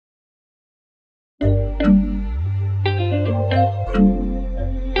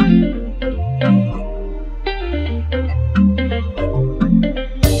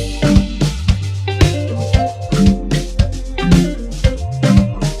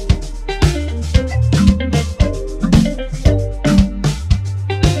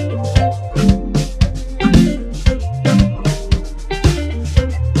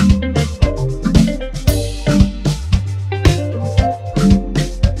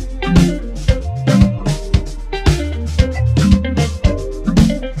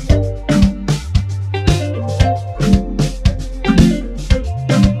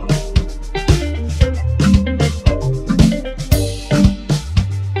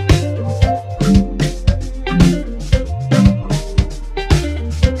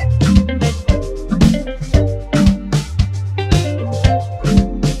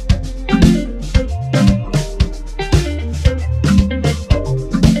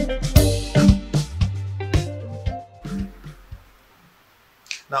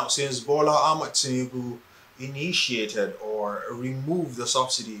Now, since Bola Ahmed Tinubu initiated or removed the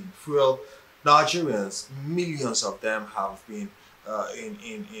subsidy in fuel, Nigerians, millions of them have been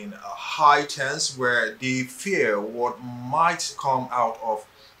in a high tense where they fear what might come out of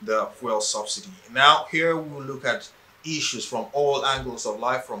the fuel subsidy. Now, here we will look at issues from all angles of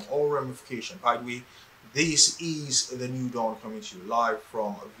life, from all ramifications. By the way, this is the New Dawn coming to you live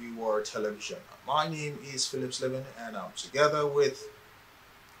from Viewer Television. My name is Philip Slevin, and I'm together with...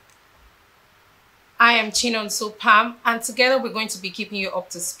 I am Chinonso Pam, and together we're going to be keeping you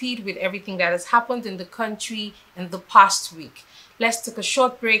up to speed with everything that has happened in the country in the past week. Let's take a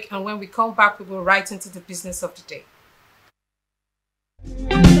short break, and when we come back, we go right into the business of the day.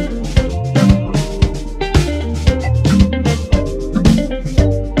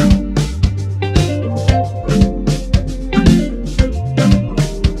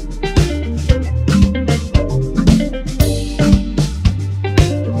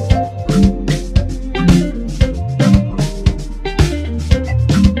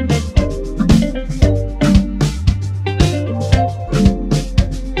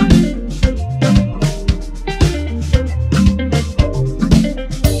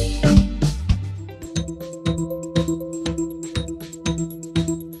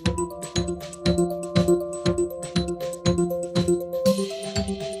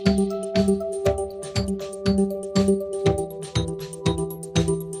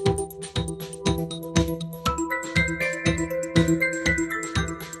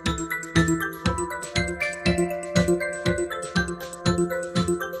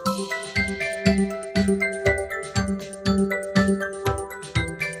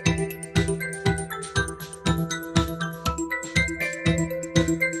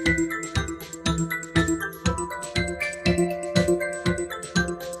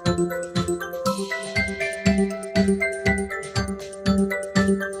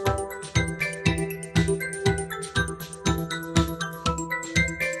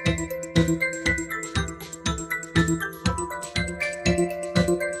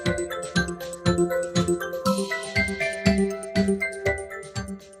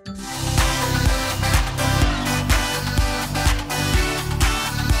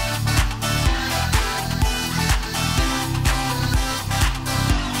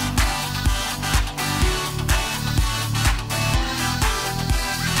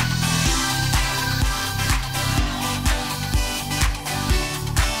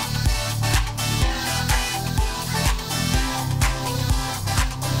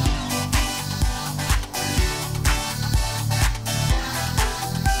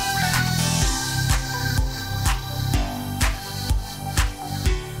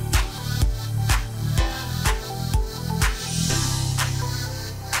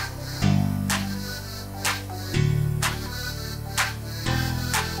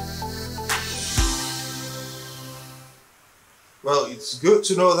 Well, it's good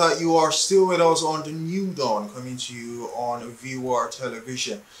to know that you are still with us on the New Dawn coming to you on Viewer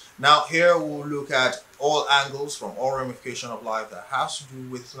Television. Now, here we'll look at all angles from all ramifications of life that has to do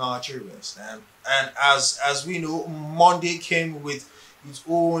with Nigerians. And as we know, Monday came with its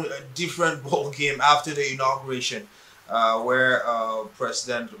own different ball game after the inauguration, where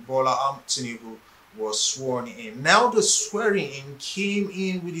President Bola Ahmed Tinubu was sworn in. Now, the swearing in came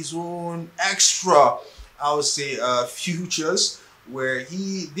in with his own extra, I would say, futures, where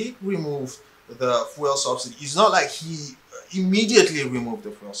he did remove the fuel subsidy. It's not like he immediately removed the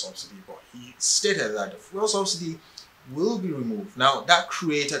fuel subsidy, but he stated that the fuel subsidy will be removed. Now, that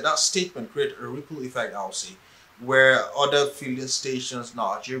statement created a ripple effect, I would say, where other filling stations,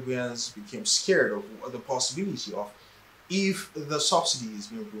 Nigerians, became scared of the possibility of, if the subsidy is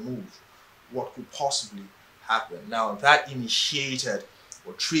being removed, what could possibly happen. Now, that initiated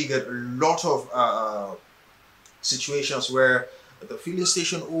or triggered a lot of situations where the filling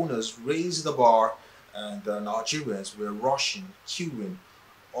station owners raised the bar and the Nigerians were rushing, queuing,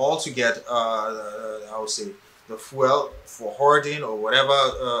 all to get, I would say, the fuel for hoarding or whatever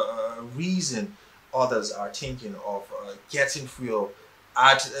reason others are thinking of getting fuel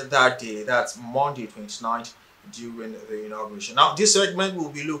at that day. That's Monday 29th during the inauguration. Now, this segment will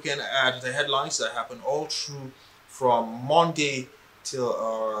be looking at the headlines that happened all through from Monday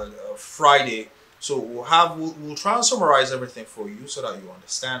till Friday. So we'll try and summarize everything for you so that you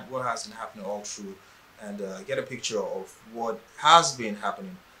understand what has been happening all through and get a picture of what has been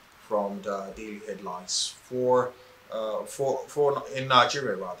happening from the daily headlines for in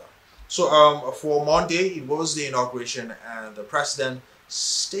Nigeria rather. So for Monday it was the inauguration and the president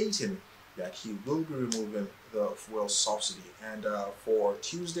stating that he will be removing the fuel subsidy, and for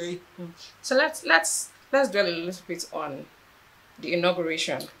Tuesday. So let's dwell a little bit on the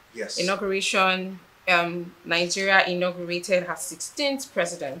inauguration. Yes. Inauguration. Nigeria inaugurated her 16th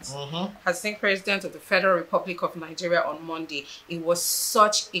president, her 16th president of the Federal Republic of Nigeria on Monday. It was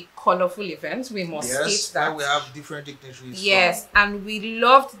such a colorful event. We must state that. Yes, we have different dignitaries. Yes, and we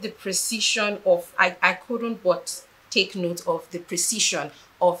loved the precision of. I couldn't but take note of the precision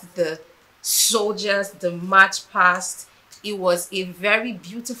of the soldiers, the march past. It was a very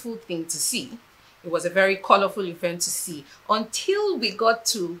beautiful thing to see. It was a very colorful event to see until we got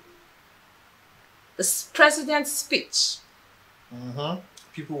to the president's speech.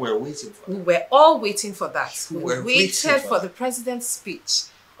 People were waiting for that. We were all waiting for that. We We were waited waiting for for the president's speech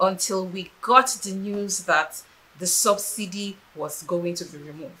until we got the news that the subsidy was going to be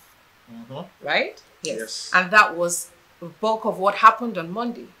removed. Right? Yes. And that was the bulk of what happened on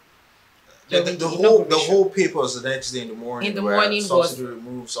Monday. The whole papers the next day in the morning. In the morning subsidy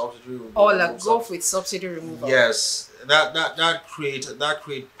removed, subsidy removed. all a go with subsidy removal. Yes, that create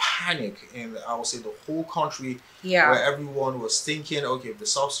panic in, I would say, the whole country. Yeah. Where everyone was thinking, okay, if the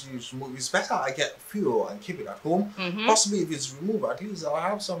subsidy is removed, it's better I get fuel and keep it at home. Possibly if it's removed, at least I'll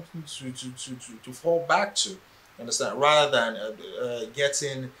have something to fall back to. Understand? Rather than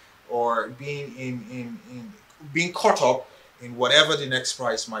getting or being being caught up in whatever the next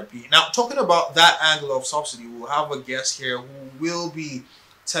price might be. Now, talking about that angle of subsidy, we'll have a guest here who will be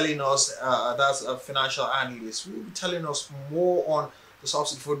telling us, that's a financial analyst, who will be telling us more on the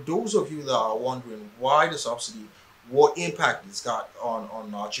subsidy. For those of you that are wondering why the subsidy, what impact it's got on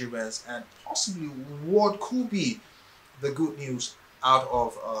Nigerians, and possibly what could be the good news out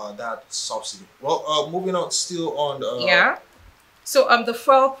of that subsidy. Well, moving on, still on yeah. So the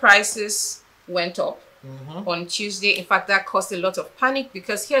fuel prices went up on Tuesday. In fact, that caused a lot of panic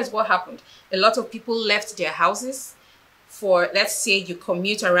because here's what happened. A lot of people left their houses for, let's say you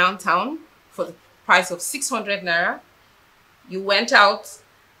commute around town for the price of 600 naira. You went out,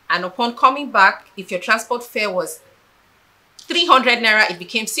 and upon coming back, if your transport fare was 300 naira, it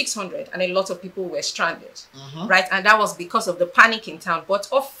became 600, and a lot of people were stranded, right? And that was because of the panic in town. But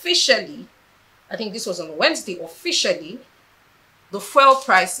officially, I think this was on Wednesday, officially, the fuel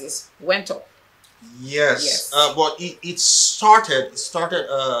prices went up. Yes. But it started,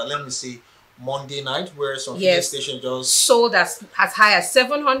 let me see, Monday night, where some filling station just sold as high as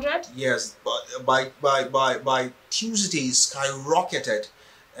 700. Yes, but by Tuesday it skyrocketed,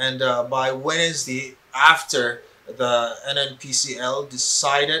 and by Wednesday, after the NNPCL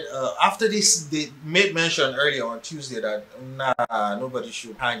decided, after this, they made mention earlier on Tuesday that nobody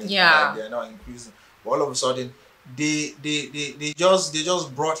should panic. Yeah, they're not increasing. But all of a sudden, they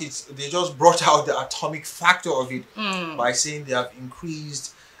just brought out the atomic factor of it by saying they have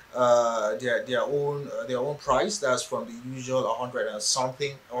increased their own price. That's from the usual 100 and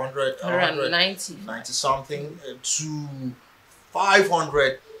something, 190 something to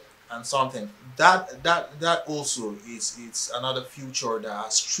 500 and something. That also it's another feature that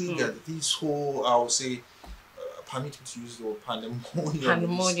has triggered this whole, I would say, permit me to use the word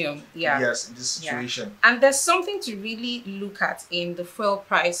pandemonium. Yes, in this situation. And there's something to really look at in the fuel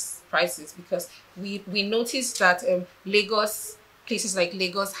prices, because we noticed that places like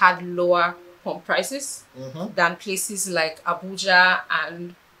Lagos had lower pump prices than places like Abuja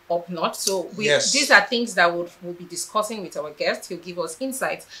and up north. So these are things that we'll be discussing with our guest. He'll give us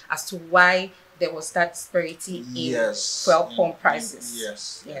insights as to why there was that disparity in fuel pump prices.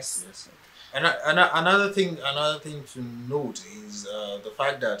 Yes. And another thing to note is the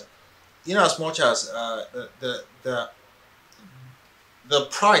fact that, in as much as the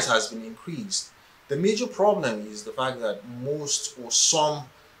price has been increased, the major problem is the fact that most or some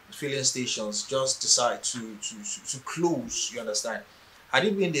filling stations just decide to close. You understand? Had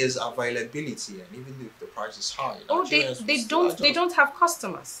it been there's availability, and even if the price is high, they don't have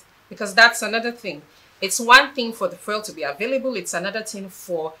customers, because that's another thing. It's one thing for the fuel to be available. It's another thing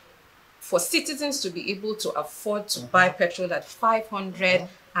for citizens to be able to afford to buy petrol at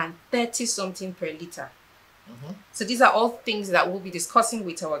 530 something per liter. So these are all things that we'll be discussing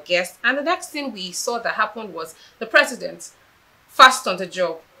with our guest. And the next thing we saw that happened was the president, fast on the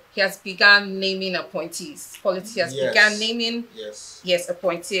job, he has begun naming appointees. Politics has begun naming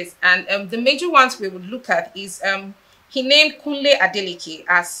appointees. And the major ones we would look at is he named Kunle Adeleke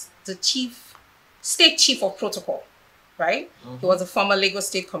as the state chief of protocol, right? He was a former Lagos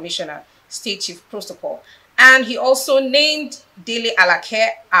State Commissioner, state chief protocol. And he also named Dele Alake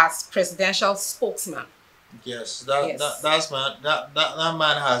as presidential spokesman. That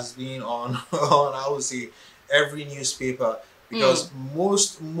man has been on I would say every newspaper, because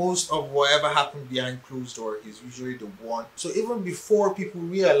most of whatever happened behind closed door is usually the one. So even before people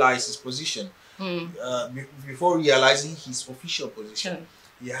realize his position, before realizing his official position. Mm.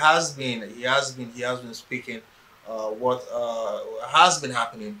 He has been speaking what has been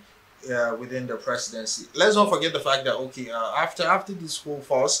happening within the presidency. Let's not forget the fact that okay, after this whole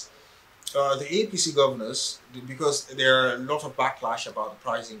fuss, the APC governors, because there are a lot of backlash about the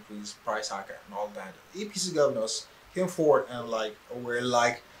price increase, price hike, and all that. APC governors came forward and like were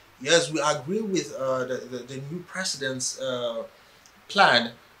like, yes, we agree with the new president's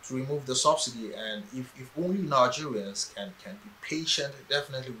plan to remove the subsidy, and if only Nigerians can be patient,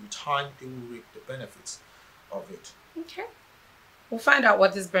 definitely with time they will reap the benefits of it. Okay. We'll find out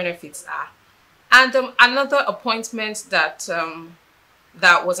what these benefits are. And another appointment that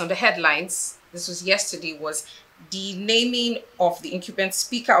was on the headlines, this was yesterday, was the naming of the incumbent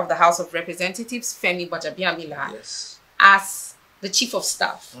Speaker of the House of Representatives, Femi Bajabiamila, Yes. as the Chief of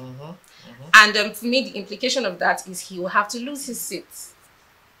Staff. Mm-hmm. And for me, the implication of that is he will have to lose his seat.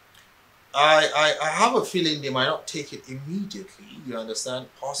 I have a feeling they might not take it immediately. You understand?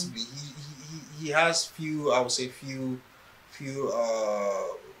 Possibly he has few, I would say few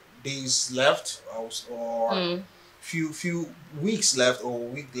days left, or few weeks left, or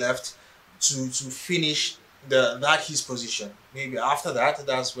week left to finish that his position. Maybe after that,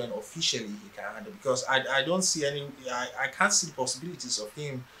 that's when officially he can handle, because I don't see any, I can't see the possibilities of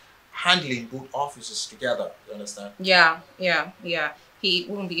him handling both offices together. You understand? Yeah. He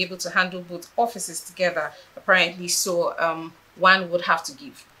won't be able to handle both offices together, apparently. So one would have to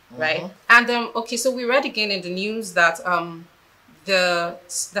give, right? And okay, so we read again in the news that the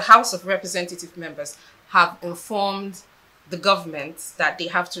House of Representative members have informed the government that they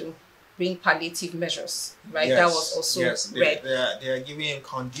have to bring palliative measures, right? Yes, that was also read. They are giving him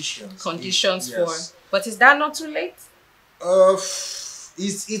conditions. Conditions Yes. for, but is that not too late?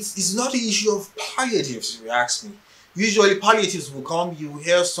 It's not the issue of palliatives, if you ask me. Usually palliatives will come, you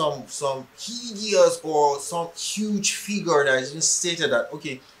hear some hideous or some huge figure that has been stated that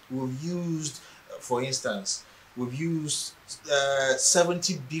okay, we've used, for instance, we've used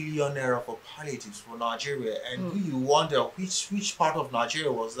 70 billion naira for palliatives for Nigeria, and you wonder which part of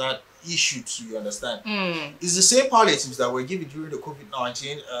Nigeria was that issued to, you understand? It's the same palliatives that were given during the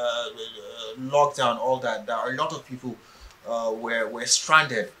COVID-19 lockdown, all that a lot of people were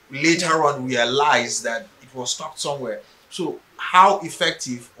stranded. Later on realized that it was stocked somewhere. So how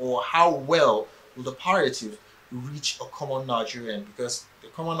effective or how well will the palliative reach a common Nigerian? Because the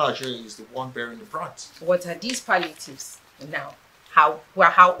common Nigerian is the one bearing the brunt. What are these palliatives now?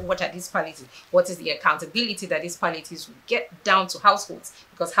 What are these palliatives? What is the accountability that these palliatives will get down to households?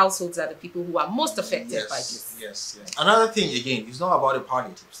 Because households are the people who are most affected by this. Yes. Another thing again, it's not about the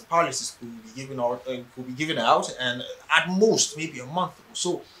palliatives. The palliatives could be given out, and at most maybe a month or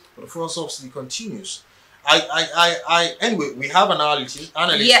so, but the fuel subsidy continues. Anyway, we have analysts who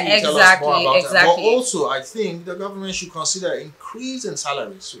tell us more about that. But also, I think the government should consider increase in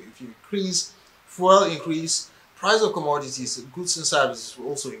salaries. So if you increase, fuel increase, price of commodities, goods and services will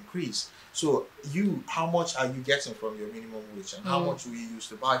also increase. So how much are you getting from your minimum wage, and how much will you use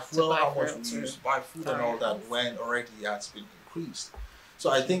to buy fuel, how much will you use to buy food and all that when already it has been increased.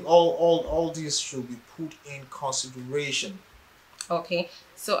 So I think all these should be put in consideration. Okay,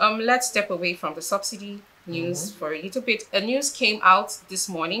 so let's step away from the subsidy news for a little bit. A news came out this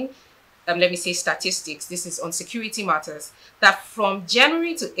morning. Let me say statistics. This is on security matters. That from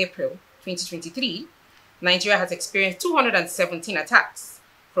January to April 2023, Nigeria has experienced 217 attacks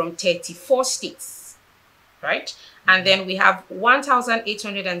from 34 states, right? And then we have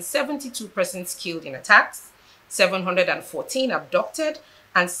 1,872 persons killed in attacks, 714 abducted,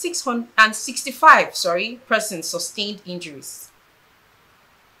 and 665 persons sustained injuries.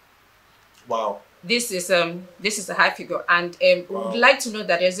 Wow. This is a high figure, and we would like to know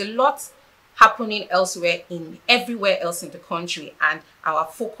that there's a lot happening everywhere else in the country, and our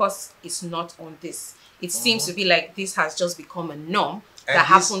focus is not on this. It seems to be like this has just become a norm that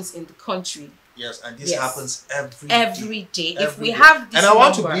happens in the country. Yes, and this happens every day. If we have this and I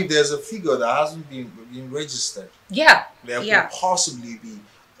want to believe there's a figure that hasn't been registered. Yeah. There could possibly be,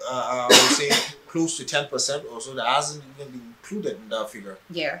 I would say, close to 10% or so that hasn't even been included in that figure.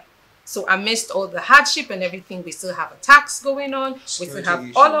 Yeah. So amidst all the hardship and everything, we still have attacks going on. We still have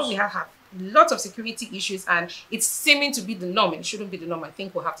we have lots of security issues, and it's seeming to be the norm. It shouldn't be the norm. I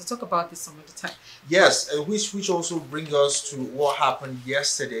think we'll have to talk about this some other time. Yes, which also brings us to what happened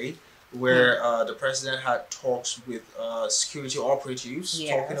yesterday, where the president had talks with security operatives,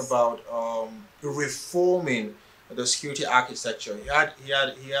 talking about reforming the security architecture. He had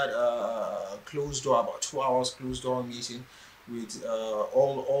a closed door, about 2 hours closed door meeting with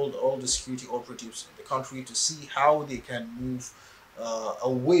all the security operatives in the country to see how they can move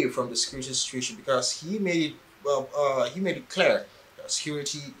away from the security situation, because he made it clear that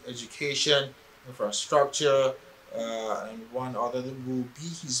security, education, infrastructure, and one other will be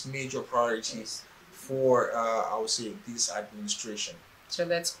his major priorities Yes. for I would say this administration. So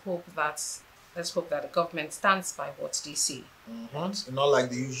let's hope that the government stands by what they say. So not like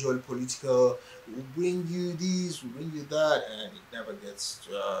the usual political, we'll bring you this, we'll bring you that, and it never gets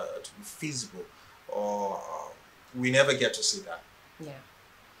to be feasible, or we never get to see that. Yeah.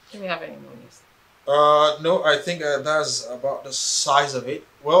 Do we have any more news? No, I think that's about the size of it.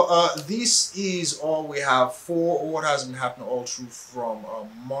 Well, this is all we have for what has been happening all through from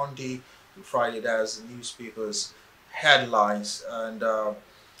Monday to Friday. That's the newspapers headlines. And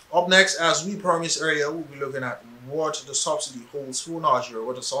up next, as we promised earlier, we'll be looking at what the subsidy holds for Nigeria,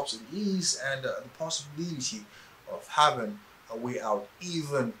 what the subsidy is, and the possibility of having a way out,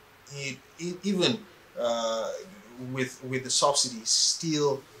 even uh, with the subsidy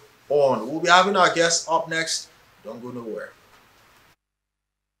still on. We'll be having our guests up next. Don't go nowhere.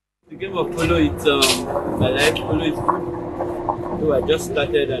 The game of polo, it's I like polo. It's good. Though I just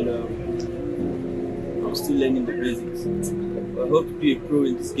started and I'm still learning the basics. But I hope to be a pro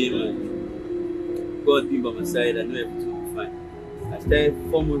in this game, and God being by my side, I know everything will be fine. I started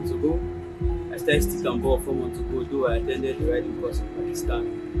 4 months ago. I started stick and ball 4 months ago. Though I attended the riding course in Pakistan,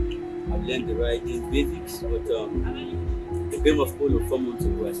 I've learned the riding basics. But the game of polo 4 months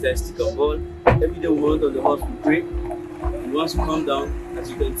ago, I started stick and ball. Every day we went on the horse, we pray. And once you come down, as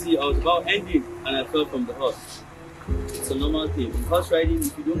you can see, I was about ending and I fell from the horse. It's a normal thing. In horse riding,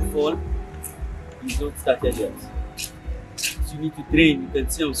 if you don't fall, you don't start yet. So you need to train. You can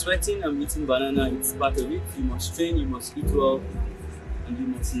see I'm sweating, I'm eating banana, it's part of it. You must train, you must eat well, and you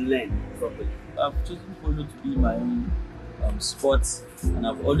must learn properly. I've chosen polo to be my own sport, and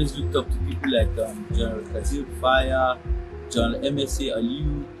I've always looked up to people like General Kazir Fire, General MSA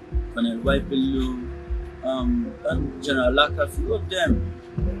Aliyu, Colonel Waipello, and General Laka. Few of them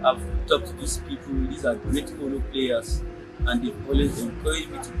I've looked up to these people. These are great polo players, and they've always encouraged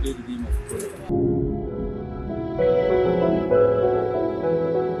me to play the game of polo.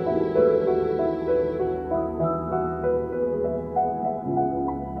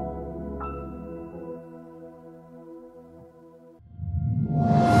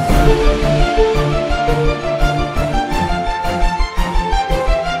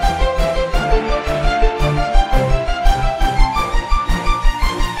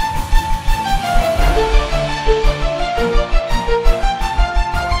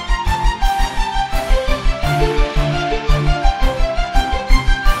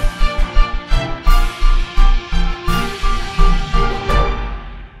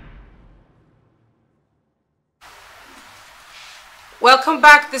 Welcome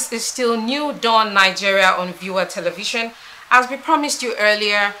back. This is still New Dawn Nigeria on Viewer Television. As we promised you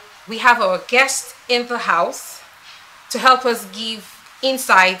earlier, we have our guest in the house to help us give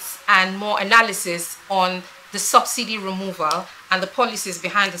insights and more analysis on the subsidy removal and the policies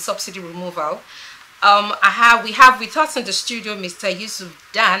behind the subsidy removal. We have with us in the studio Mr. Yusuf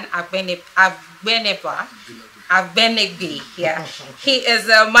Dan Agbenegbe. Yeah, he is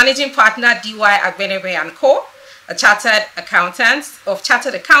a managing partner DY Agbenegbe and Co, a chartered accountants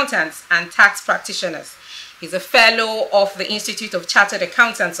and tax practitioners. He's a fellow of the Institute of Chartered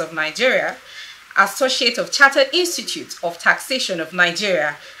Accountants of Nigeria, associate of Chartered Institute of Taxation of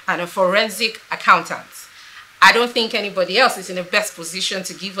Nigeria, and a forensic accountant. I don't think anybody else is in the best position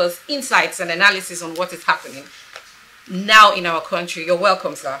to give us insights and analysis on what is happening now in our country. You're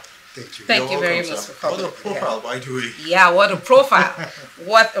welcome, sir. Thank you. Thank you You're very welcome, much sir. for coming. What a profile, by the way. Yeah, what a profile.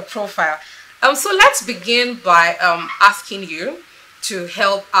 What a profile. So let's begin by asking you to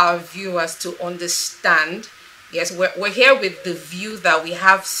help our viewers to understand. Yes, we're here with the view that we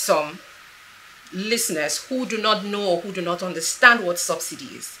have some listeners who do not know or who do not understand what subsidy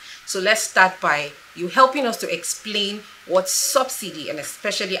is. So let's start by you helping us to explain what subsidy, and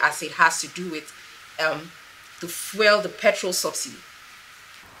especially as it has to do with the petrol subsidy.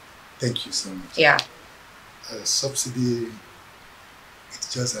 Thank you so much. Yeah. Subsidy,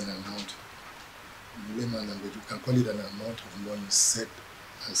 it's just an amount. In layman language, you can call it an amount of money set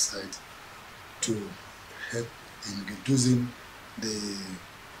aside to help in reducing the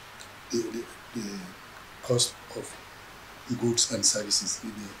cost of goods and services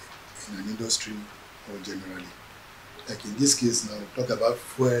in an industry or generally. Like in this case now, talk about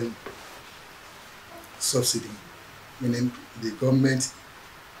fuel subsidy, meaning the government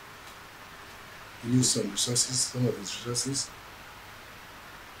use some of its resources,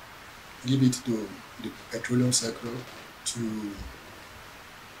 give it to the petroleum sector to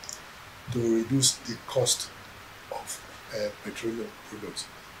reduce the cost of petroleum products.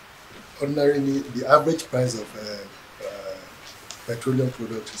 Ordinarily, the average price of petroleum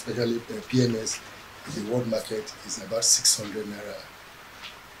products, especially PMS, in the world market is about 600 naira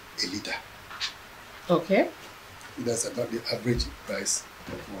a liter. Okay. That's about the average price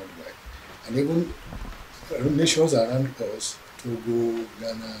worldwide. And even nations around us, Togo,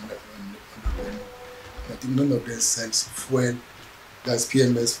 Ghana, and I think none of them sells fuel, that's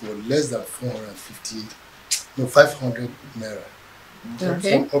PMS, for less than 500 naira.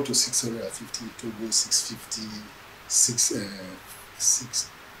 Okay. From up to 650, Togo 650,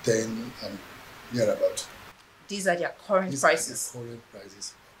 610, and thereabout. These are their current These prices. are the current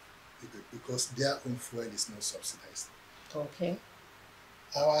prices because their own fuel is not subsidized. Okay.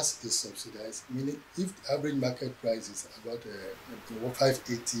 Ours is subsidized, meaning if the average market price is about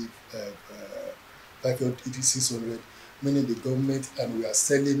 580, 600, meaning the government, and we are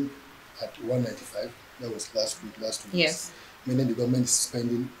selling at 195, that was last week, last 2 weeks. Yes. Meaning the government is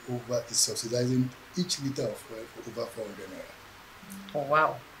subsidizing each liter of oil for over 400 naira. Oh,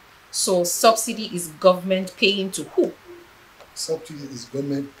 wow. So subsidy is government paying to who? Subsidy is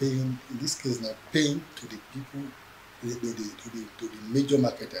government paying, in this case now, paying to the people, to the major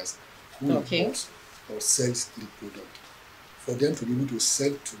marketers who imports or sells the product, for them to be able to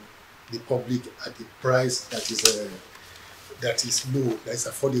sell to the public at a price that is low, that is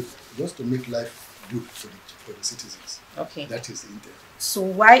affordable, just to make life good for the citizens. Okay. That is the intent. So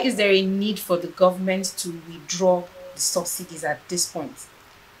why is there a need for the government to withdraw the subsidies at this point?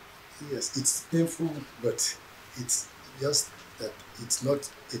 Yes, it's painful, but it's just that it's not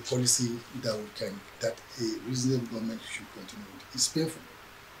a policy that a reasonable government should continue with. It's painful.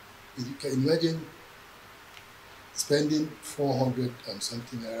 You can imagine spending 400 and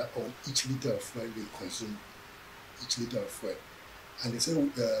something naira on each liter of fuel we consume, each liter of fuel. And they say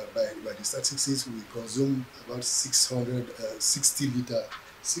by the statistics we consume about 660 liter,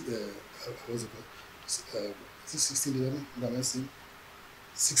 what's it called? Is it 60 liter? What am I saying?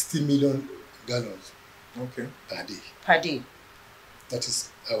 60 million gallons per day. Per day. That is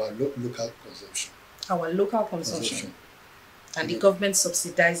our local consumption. Our local consumption. And the government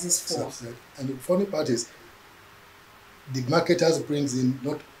subsidizes for. And the funny part is, the marketers brings in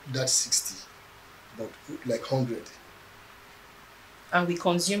not that 60, but like 100. And we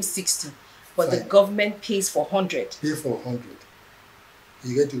consume 60, but the government pays for 100. Pay for 100.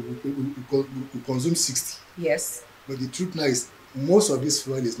 You get we consume 60. Yes. But the truth now is, most of this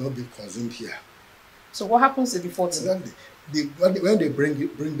fuel is not being consumed here. So what happens to the 40? Exactly. When they bring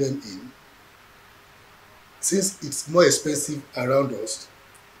them in, since it's more expensive around us,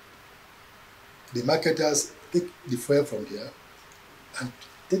 the marketers take the fuel from here and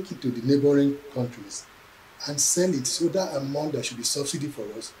take it to the neighboring countries and sell it. So that amount that should be subsidy for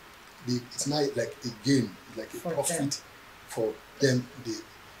us, it's not like a gain, like a profit for them, the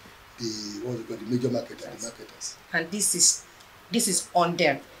major marketers, the marketers. And this is on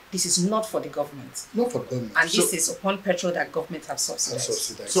them. This is not for the government. Not for the government. And this is upon petrol that government have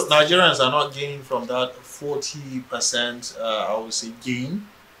subsidized. So Nigerians are not gaining from that 40%, I would say, gain.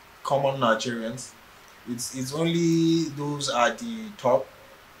 Common Nigerians. It's only those at the top.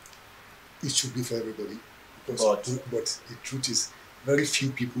 It should be for everybody. But the truth is, very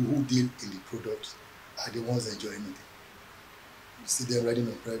few people who deal in the product are the ones enjoying it. You see them riding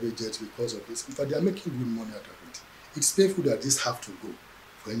on private jets because of this. In fact, they are making good money out of it. It's painful that this have to go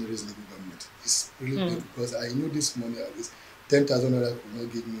for any reasonable government. It's really painful because I know this money, at least 10,000 naira could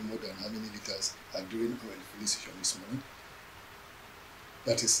not give me more than how many liters are doing our filling station this morning.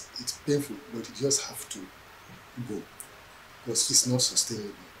 That is, it's painful, but it just have to go because it's not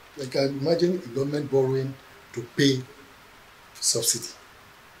sustainable. I can imagine a government borrowing to pay subsidy.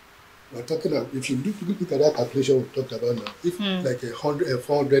 We're talking about, if you look at that calculation we talked about now, if like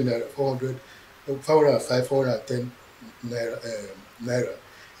 400 naira, 405, 410 naira,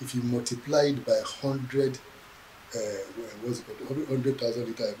 if you multiply it by 100, what's it called, 100,000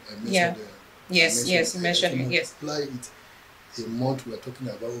 litre, I mentioned. Yes, you mentioned it, yes. Multiply it a month, we're talking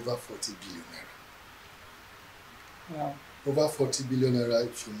about over 40 billion naira. Wow. Over 40 billion naira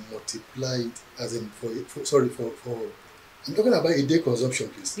if you multiply it, as in I'm talking about a day consumption,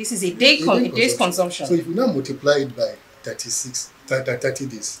 please. This is a day's consumption. So if you now multiply it by 30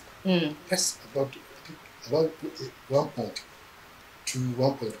 days, that's about 1.2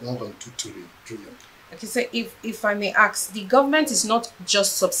 trillion. Okay, so if I may ask, the government is not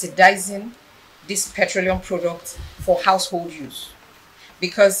just subsidizing this petroleum product for household use,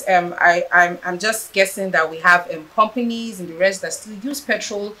 because I'm just guessing that we have companies and the rest that still use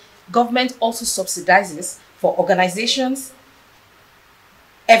petrol. Government also subsidizes for organizations.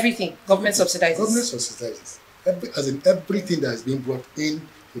 Everything government subsidizes. Government subsidizes. As in everything that has been brought in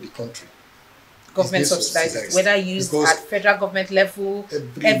to the country. Government It's being subsidized, whether used because at federal government level,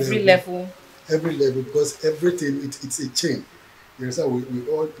 every every level, because everything it's a chain. You understand?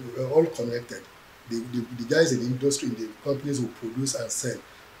 We're all connected. The guys in the industry, in the companies who produce and sell,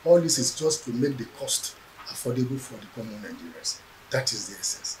 all this is just to make the cost affordable for the common Nigerians. That is the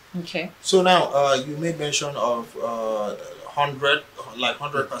essence. Okay. So now, you made mention of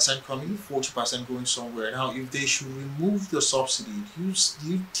 100% coming, 40% going somewhere. Now, if they should remove the subsidy, do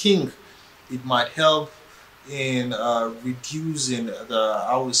you think it might help in reducing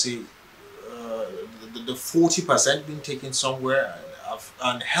I would say, the 40% being taken somewhere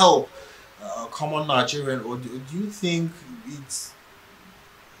and help common Nigerian, or do you think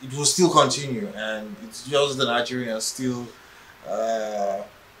it will still continue and it's just the Nigerians still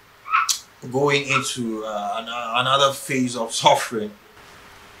going into another phase of suffering?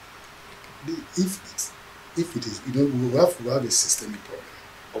 If it is, we have a systemic problem.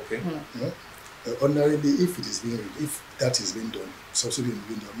 Okay. You know? Ordinarily, if that is being done, subsidy is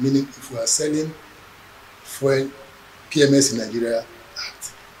being done, meaning if we are selling fuel PMS in Nigeria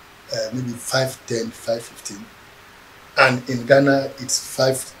at maybe 510, 515, and in Ghana it's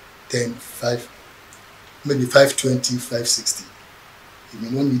 510, maybe 520, 560. You may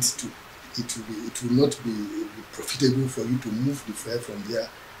not need to. It will not be profitable for you to move the fuel from there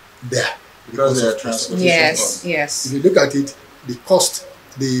Because of transportation. Yes. If you look at it, the cost,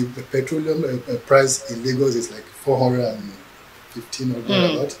 the petroleum price in Lagos is like 415 or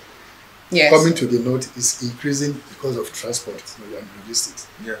thereabout. Yes. Coming to the north is increasing because of transport and logistics.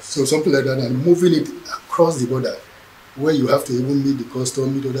 Yes. So something like that, and moving it across the border, where you have to even meet the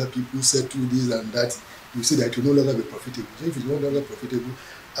custom, meet other people, settle this and that, you see that it will no longer be profitable. So if it's no longer profitable,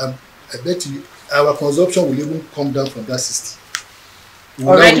 I bet you our consumption will even come down from that 60.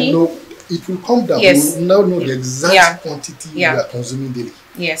 Already? It will come down. Yes. We will now know the exact quantity we are consuming daily.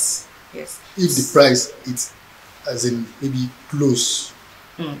 Yes. If the price it's as in maybe close.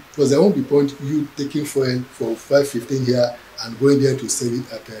 Because there won't be point you taking fuel for 515 here and going there to sell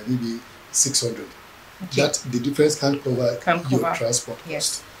it at maybe 600. Okay. That the difference can't cover your transport cost.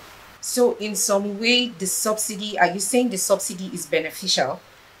 Yes. So in some way, the subsidy, are you saying the subsidy is beneficial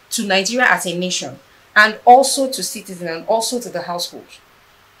to Nigeria as a nation and also to citizens and also to the household?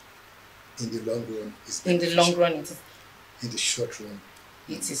 In the long run, it's in the long run, it is. In the short run,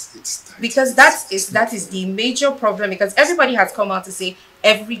 it is. It's tight. Because that is the major problem, because everybody has come out to say,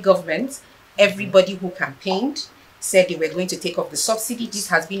 every government, everybody who campaigned said they were going to take off the subsidy. This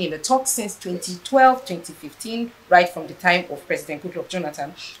has been in the talk since 2012, 2015, right from the time of President Goodluck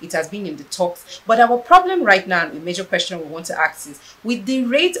Jonathan. It has been in the talks. But our problem right now, and the major question we want to ask is, with the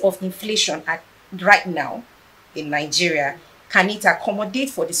rate of inflation right now in Nigeria, can it accommodate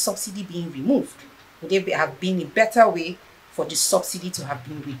for the subsidy being removed? Would there have been a better way for the subsidy to have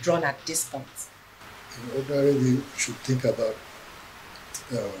been withdrawn at this point? Ordinarily, we should think about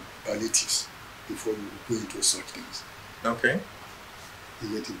palliatives before we go into such things. Okay.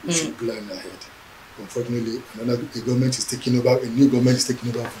 We should plan ahead. Unfortunately, a new government is taking over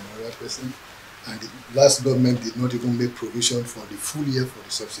from another person, and the last government did not even make provision for the full year for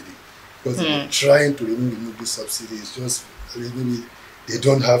the subsidy, because they were trying to remove the subsidy. It's just maybe they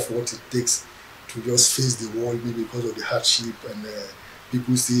don't have what it takes to just face the wall, maybe because of the hardship, and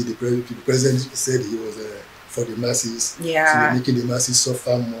people see the president said he was for the masses, so they're making the masses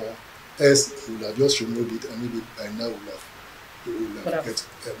suffer more. Else, he will have just removed it, and maybe by now we will have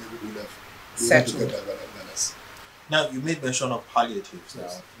settled. Now, you made mention of palliatives.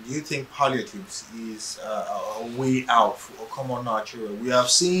 Now, do you think palliatives is a way out for common Nigeria? We have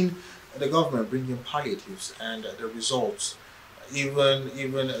seen the government bringing palliatives, and the results, even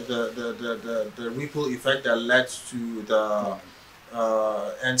the ripple effect that led to the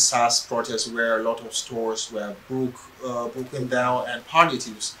NSAS protests, where a lot of stores were broken down, and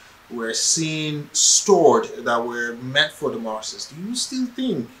palliatives were seen stored that were meant for the masses. Do you still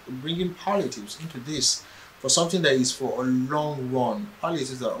think bringing palliatives into this for something that is for a long run,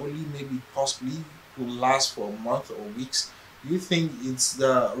 palliatives that only maybe possibly will last for a month or weeks, do you think it's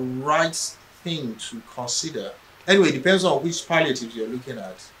the right thing to consider? Anyway, it depends on which palliatives you're looking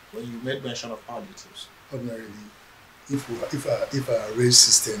at when you made mention of palliatives. Ordinarily, if our rail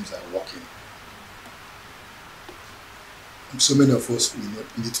systems are working, so many of us will not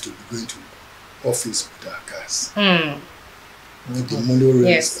need to be going to office with our cars. When the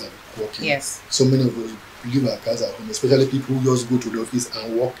monorails are working, so many of us leave our cars at home, especially people who just go to the office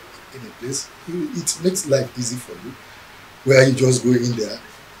and work in a place. It makes life easy for you, where you just go in there.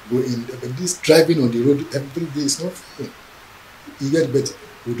 But this driving on the road every day is not fun. You get better.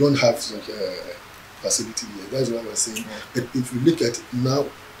 We don't have such facility here. That's what I was saying. But if you look at it now,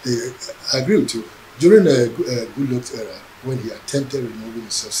 I agree with you. During Goodluck's era, when he attempted removing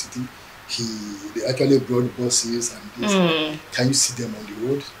the subsidy, they actually brought buses and this. Can you see them on the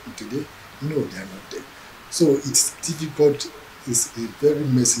road today? No, they are not there. So it's difficult. It's a very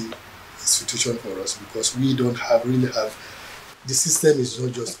messy situation for us because we don't really have. The system is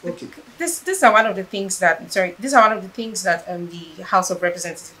not just okay. These are one of the things that the House of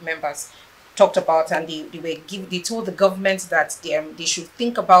Representative members talked about, and they told the government that they should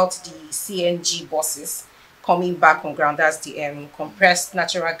think about the CNG buses coming back on ground. That's the compressed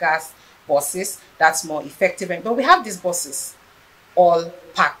natural gas buses. That's more effective. But we have these buses all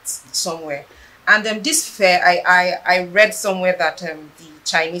packed somewhere. And this fair, I read somewhere that the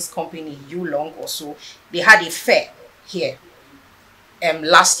Chinese company Yulong also, they had a fair here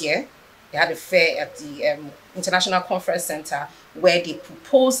last year. They had a fair at the International Conference Center where they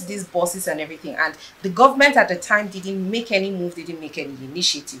proposed these buses and everything. And the government at the time didn't make any move, didn't make any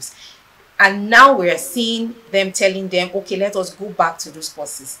initiatives. And now we're seeing them telling them, okay, let us go back to those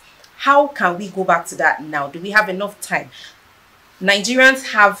buses. How can we go back to that now? Do we have enough time? Nigerians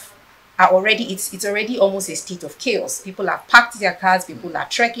are already, it's already almost a state of chaos. People have parked their cars, people are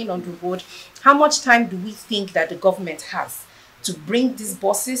trekking on the road. How much time do we think that the government has to bring these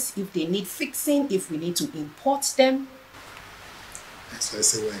buses if they need fixing, if we need to import them? That's why I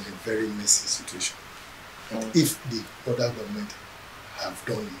say we're in a very messy situation. If the other government have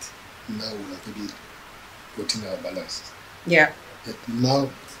done it, now we'll have to be putting our balance. Yeah. But now,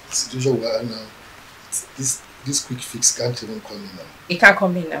 the situation we are now, this quick fix can't even come in now. It can't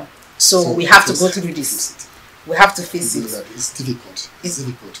come in now. So we have to go through this. We have to face it. It's difficult. It's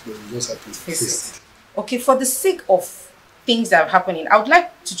difficult, but we just have to face it. Okay, for the sake of things that are happening, I would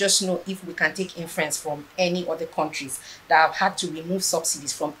like to just know if we can take inference from any other countries that have had to remove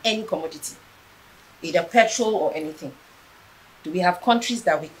subsidies from any commodity, either petrol or anything. Do we have countries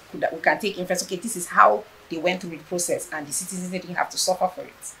that we can take inference? Okay, this is how they went through the process, and the citizens didn't have to suffer for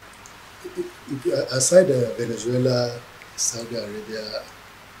it. Aside Venezuela, Saudi Arabia,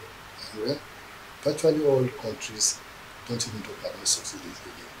 virtually all countries don't even talk about subsidies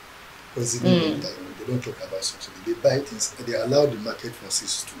again. Because they don't talk about subsidy. They buy things, they allow the market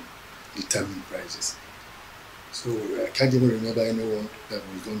forces to determine prices. So I can't even remember anyone that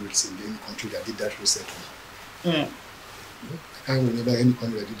was done recently, any country that did that recently. I can't remember any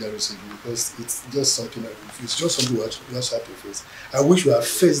country that did that recently because it's just something that it's just something we also have to face. I wish we had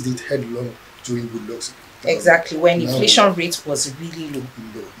faced it headlong during Goodluck's. Exactly, when inflation rate was really low.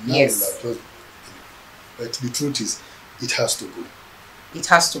 Now yes. But the truth is, it has to go. It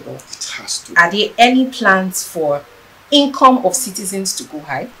has to go. It has to. Are there any plans for income of citizens to go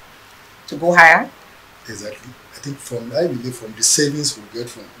high? To go higher? Exactly. I believe from the savings we get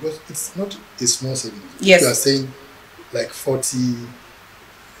from, because it's not a small savings. Yes. You are saying like 40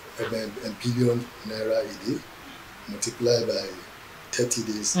 billion naira a day, multiplied by 30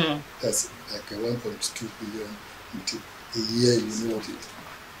 days, that's like a 1.2 billion a year. You know what it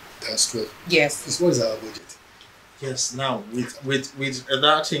times 12. Yes. This what is our budget. Yes. Now, with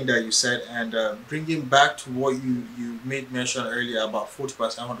that thing that you said, and bringing back to what you made mention earlier about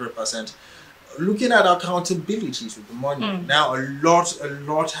 40%, 100%, looking at accountability to the money. Now, a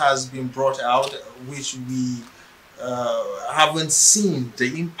lot has been brought out, which we haven't seen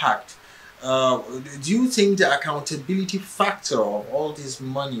the impact. Do you think the accountability factor of all this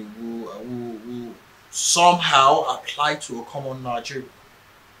money will somehow apply to a common Nigerian?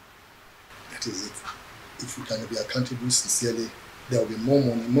 That is it. If we can be accountable sincerely, there will be more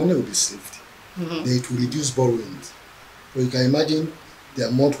money. Money will be saved. Then it will reduce borrowings. So you can imagine the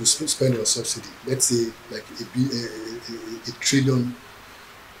amount we spend on subsidy. Let's say like a trillion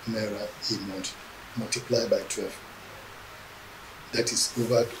naira a month, multiplied by 12. That is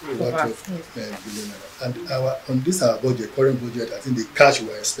over 12 billion naira. And our budget, current budget, I think the cash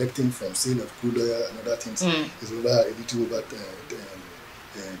we are expecting from sale of crude oil and other things is over a little over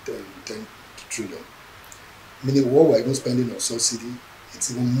 10 trillion. Meaning what we're even spending on subsidy,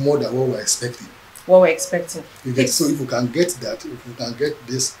 it's even more than what we're expecting. What we're expecting. So if we can get that, if we can get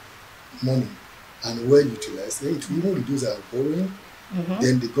this money and well utilized, then it will even reduce our borrowing.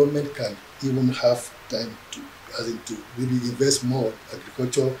 Then the government can even have time to maybe invest more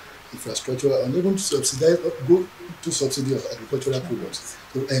agriculture, infrastructure, and even go to subsidy of agricultural products.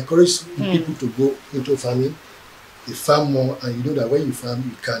 To encourage people to go into farming. You farm more, and you know that when you farm,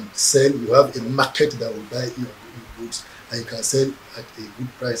 you can sell. You have a market that will buy your goods, and you can sell at a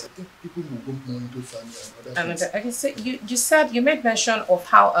good price. I think people will go more into farming and other things. Okay, so you made mention of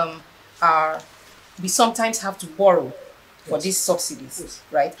how we sometimes have to borrow for Yes. these subsidies, Yes.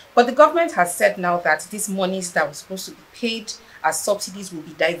 right? But the government has said now that these monies that were supposed to be paid as subsidies will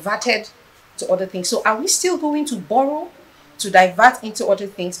be diverted to other things. So are we still going to borrow to divert into other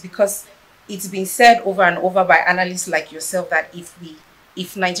things? Because it's been said over and over by analysts like yourself that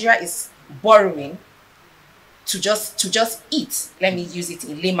if Nigeria is borrowing to just eat, let me use it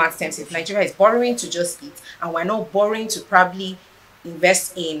in layman's terms, if Nigeria is borrowing to just eat and we're not borrowing to probably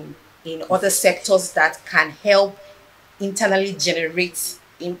invest in other sectors that can help internally generate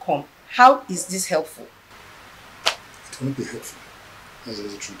income, how is this helpful? It won't be helpful. That's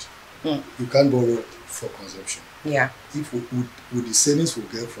the truth. Mm. You can't borrow for consumption. Yeah. If with the savings we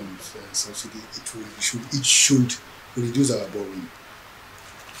get from subsidy, it should reduce our borrowing.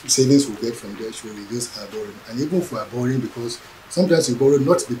 The savings we get from there should reduce our borrowing. And even if we are borrowing, because sometimes you borrow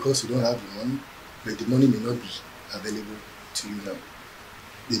not because you don't have the money, but the money may not be available to you now.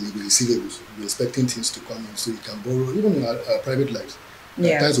 They may be receivables. You're expecting things to come in, so you can borrow, even in our private lives.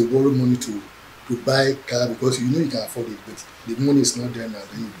 Yeah. At times we borrow money to buy car because you know you can afford it, but the money is not there now,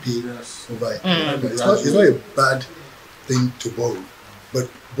 then you pay Yes. to buy. Mm. It's not a bad thing to borrow, but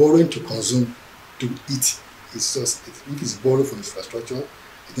borrowing to consume, to eat, it's just, if it's borrowed for infrastructure,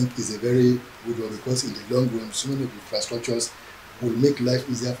 I think it's a very good one, because in the long run, so many infrastructures will make life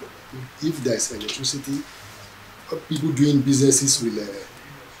easier for people. If there's electricity, people doing businesses will,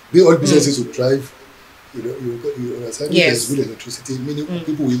 all businesses will thrive. You understand? Yes. If there's good electricity, meaning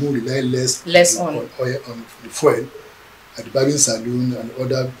people will even rely less on oil, on the fuel at the barbering salon and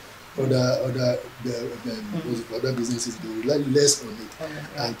other other businesses. They rely less on it,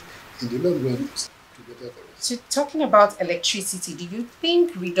 and in the long run, it's better for us. So talking about electricity, do you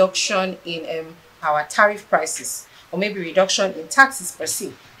think reduction in our tariff prices or maybe reduction in taxes per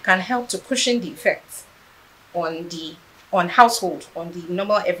se can help to cushion the effects on household, on the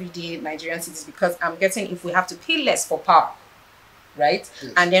normal everyday Nigerian citizens? Because I'm guessing if we have to pay less for power, right?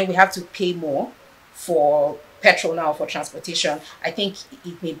 Yes. And then we have to pay more for petrol now, for transportation, I think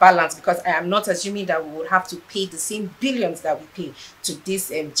it may balance, because I am not assuming that we would have to pay the same billions that we pay to these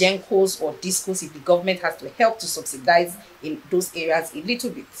gencos or discos if the government has to help to subsidize in those areas a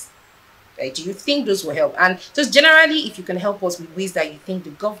little bit. Right? Do you think those will help? And just generally, if you can help us with ways that you think the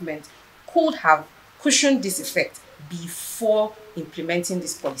government could have cushioned this effect before implementing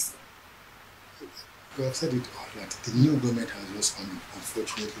this policy. We have said it all, that the new government has just come in.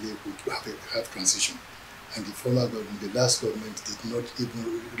 Unfortunately, we have transition. And the former government, the last government, did not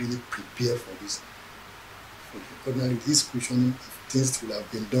even really prepare for this. Ordinarily, this cushioning, things will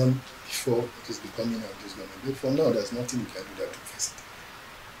have been done before it is becoming of this government. But for now, there's nothing you can do that to fix it.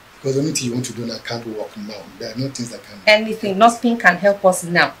 Because the only thing you want to do now can't work now. There are no things that can... Anything, nothing can help us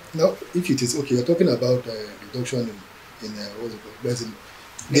now. No, if it is, okay, you're talking about reduction in what's it called? There's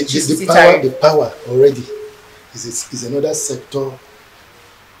Electricity the power already is another sector. I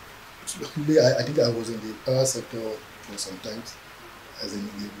think I was in the power sector for some time, as in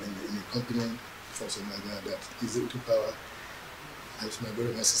a company for some like that is into power. As my brother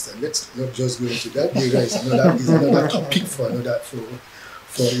and my sister, let's not just go into that area. Is another topic for another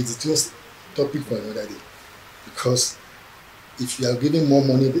it's just topic for another day. Because if you are giving more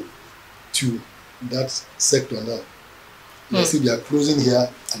money to that sector now, let's say they are closing here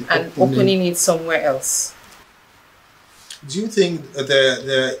and opening it somewhere else. Do you think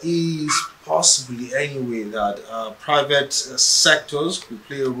there is possibly any way that private sectors could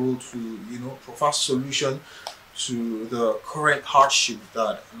play a role to, provide solution to the current hardship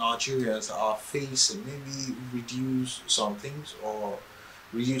that Nigerians are facing? Maybe reduce some things, or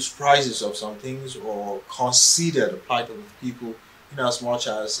reduce prices of some things, or consider the plight of the people, in as much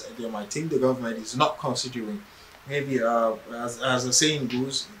as they might think the government is not considering. Maybe as the saying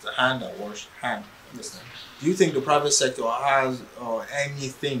goes, it's a hand that washes hand. Understand? Do you think the private sector has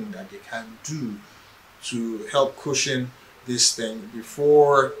anything that they can do to help cushion this thing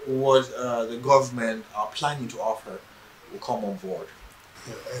before what the government are planning to offer will come on board?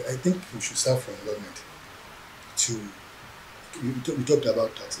 I think we should start from government we talked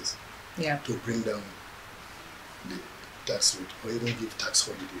about taxes. Yeah. To bring down the tax rate, or even give tax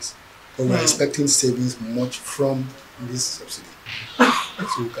holidays. But we're expecting savings much from this subsidy.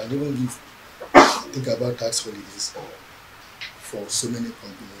 So we can even think about tax holidays for so many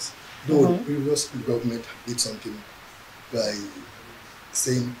companies. Though the previous government did something by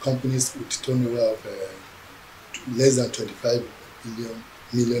saying companies with turnover of less than 25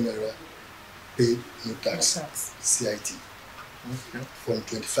 million naira pay no tax, CIT. Okay. From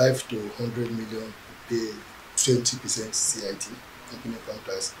 25 to 100 million, pay 20% CIT, company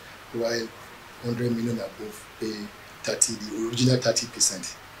tax, while 100 million above pay the original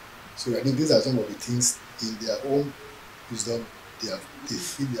 30%. So I think these are some of the things in their own wisdom they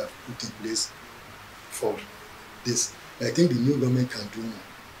feel they have put in place for this. But I think the new government can do more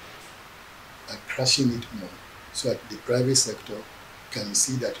and crashing it more so that the private sector can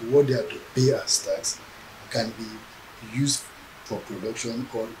see that what they have to pay as tax can be used for production,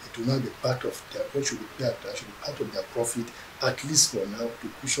 or it will not be part of their, what should be paid as tax should be part of their profit, at least for now, to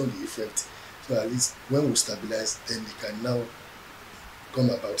cushion the effect. So at least when we stabilize, then they can now come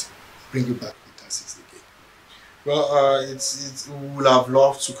about bringing back the taxes again. Well, we would have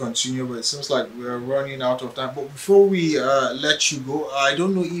loved to continue, but it seems like we're running out of time. But before we let you go, I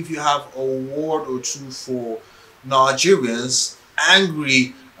don't know if you have a word or two for Nigerians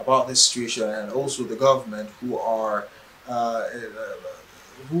angry about this situation, and also the government uh,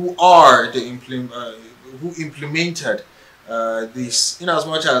 who implemented this. In as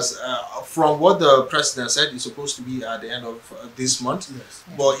much as from what the president said, it's supposed to be at the end of this month, Yes.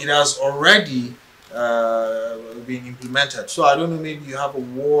 but it has already being implemented. So I don't know, maybe you have a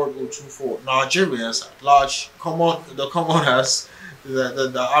word or two for Nigerians at large, the commoners,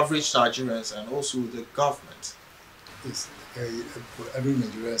 the average Nigerians, and also the government. Yes. For every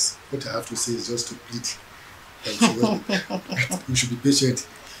Nigerian, what I have to say is just to plead that we should be patient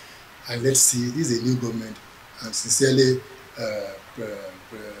and let's see. This is a new government, and sincerely,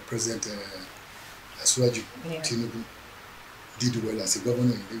 President Aswaju Tinubu did well as a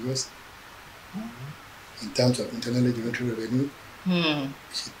governor in Lagos. In terms of internally generated revenue, he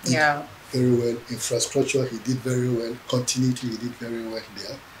did very well. Infrastructure, he did very well. Continuity, he did very well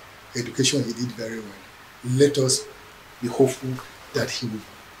there. Education, he did very well. Let us be hopeful that he will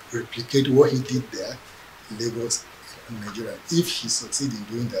replicate what he did there in Lagos and Nigeria. If he succeeds in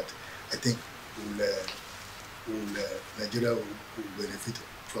doing that, I think Nigeria will benefit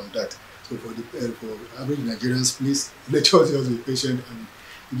from that. So for average Nigerians, please let us just be patient and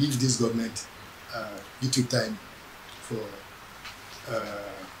give this government little time for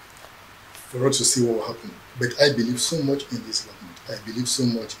us to see what will happen. But I believe so much in this government. I believe so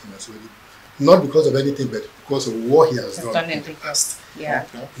much in Aswaju. Not because of anything, but because of what he has done in the past. Yeah.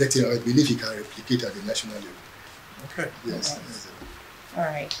 Okay. I believe he can replicate at the national level. Okay. Yes. All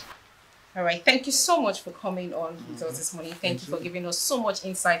right. All right. Thank you so much for coming on with us this morning. Thank you for giving us so much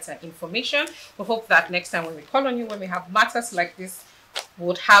insights and information. We hope that next time when we call on you, when we have matters like this,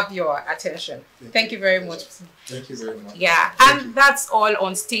 would have your attention. Thank you very much. Thank you very much. Yeah, and that's all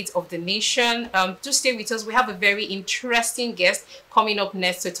on State of the Nation. Do stay with us. We have a very interesting guest coming up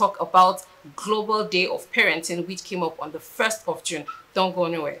next to talk about Global Day of Parenting, which came up on the 1st of June. Don't go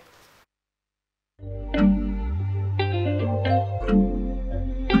anywhere.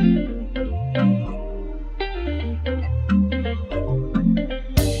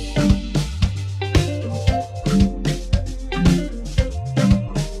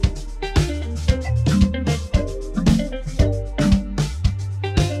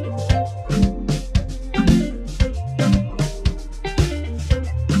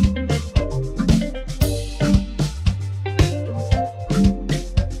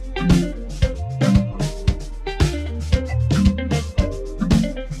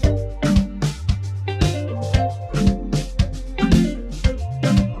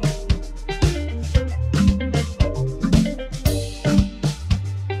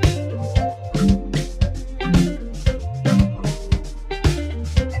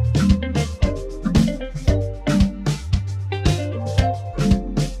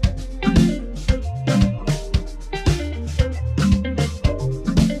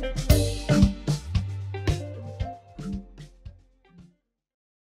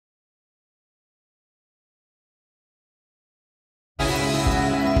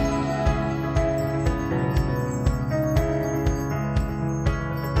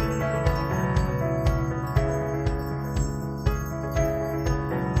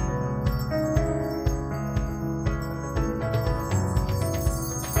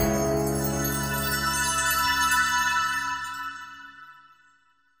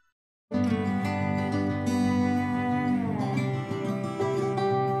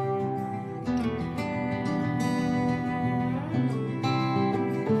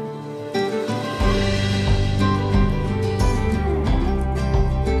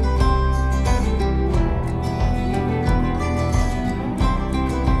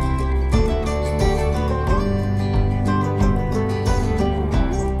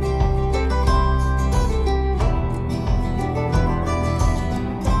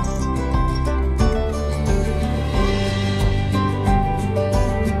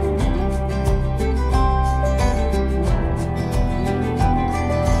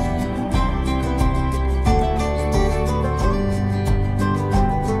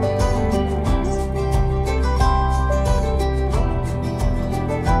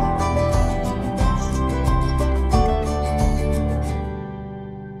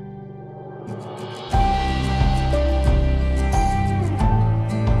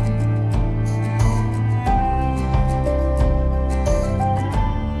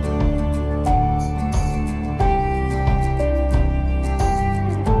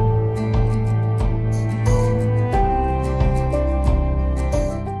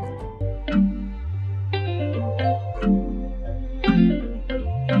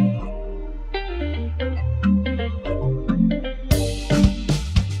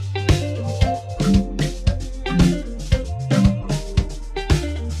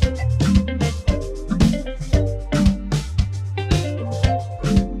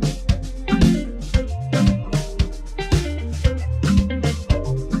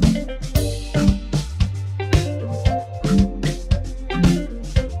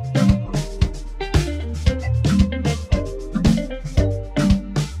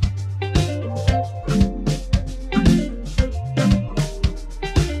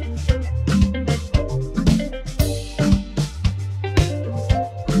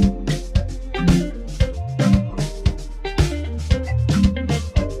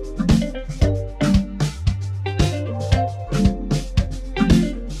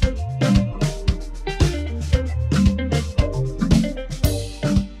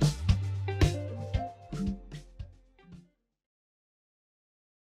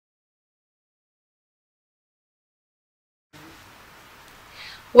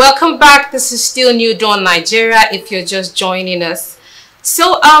 Welcome back. This is still New Dawn Nigeria if you're just joining us.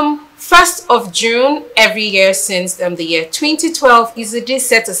 So 1st of June every year since the year 2012 is a day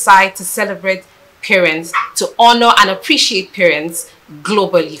set aside to celebrate parents, to honor and appreciate parents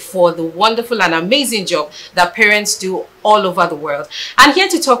globally for the wonderful and amazing job that parents do all over the world. And here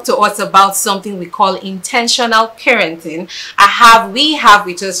to talk to us about something we call intentional parenting, we have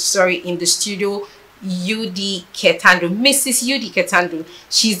with us, in the studio, UD Ketandu, Mrs. UD Ketandu.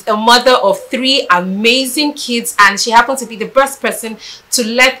 She's a mother of 3 amazing kids, and she happens to be the best person to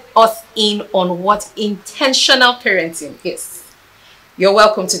let us in on what intentional parenting is. You're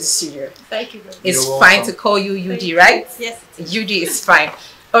welcome to the studio. Thank you very much. It's fine to call you UD, right? Yes. UD is fine.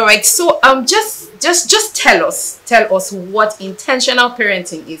 All right. So just tell us what intentional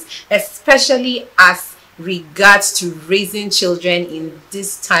parenting is, especially as regards to raising children in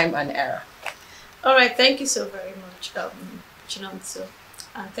this time and era. All right. Thank you so very much, Chinonso.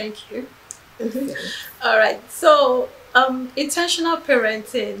 Thank you. All right. So intentional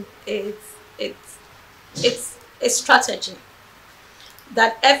parenting it's a strategy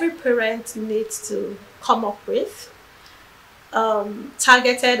that every parent needs to come up with,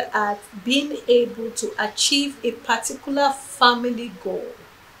 targeted at being able to achieve a particular family goal.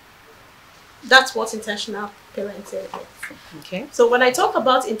 That's what intentional parenting is. Okay. So when I talk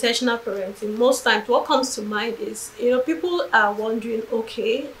about intentional parenting, most times what comes to mind is, people are wondering,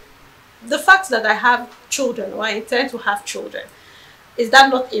 okay, the fact that I have children or I intend to have children, is that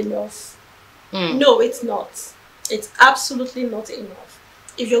not enough? No, it's not. It's absolutely not enough.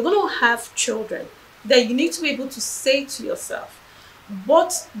 If you're going to have children, then you need to be able to say to yourself,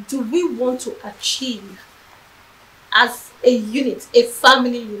 what do we want to achieve as a unit, a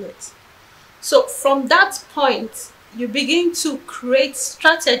family unit? So from that point, you begin to create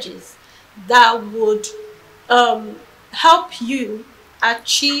strategies that would help you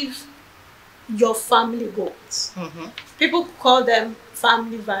achieve your family goals. People call them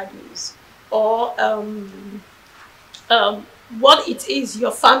family values, or what it is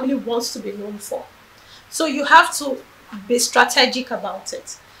your family wants to be known for. So you have to be strategic about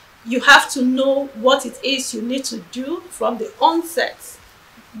it. You have to know what it is you need to do from the onset.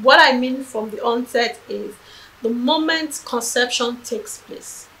 What I mean from the onset is the moment conception takes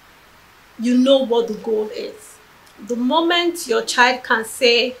place, you know what the goal is. The moment your child can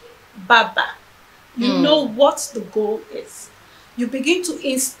say Baba, you know what the goal is. You begin to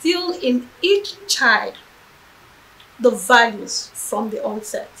instill in each child the values from the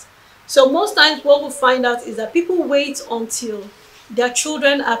onset. So most times what we find out is that people wait until their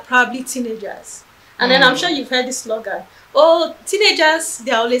children are probably teenagers. And then I'm sure you've heard this slogan, oh, teenagers,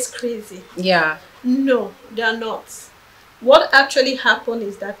 they're always crazy. Yeah. No, they're not. What actually happened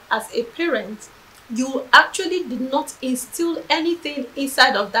is that as a parent, you actually did not instill anything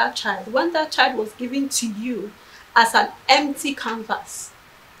inside of that child when that child was given to you as an empty canvas.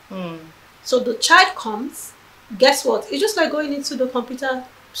 So the child comes, guess what? It's just like going into the computer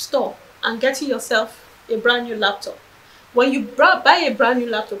store and getting yourself a brand new laptop. When you buy a brand new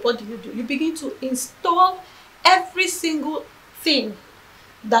laptop, what do? You begin to install every single thing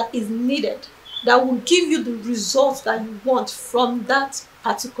that is needed that will give you the results that you want from that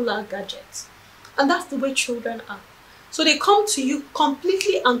particular gadget. And that's the way children are. So they come to you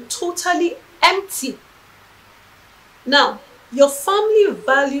completely and totally empty. Now, your family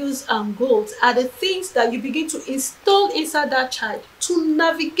values and goals are the things that you begin to install inside that child to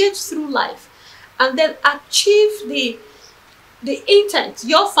navigate through life and then achieve the intent,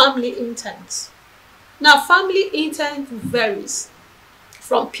 your family intent. Now, family intent varies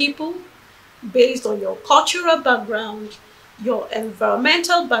from people based on your cultural background, your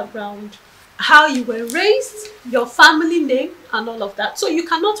environmental background, how you were raised, your family name, and all of that. So you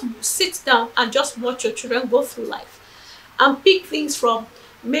cannot sit down and just watch your children go through life and pick things from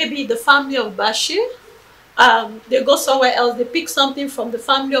maybe the family of Bashir. They go somewhere else, they pick something from the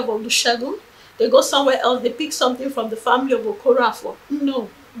family of Olusegun. They go somewhere else, they pick something from the family of Okorafo. No,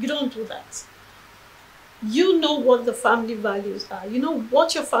 you don't do that. You know what the family values are. You know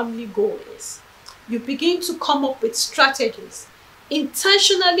what your family goal is. You begin to come up with strategies.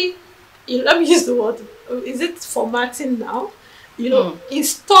 Intentionally, let me use the word, is it formatting now?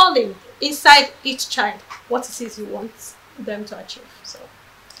 Installing inside each child what it is you want them to achieve.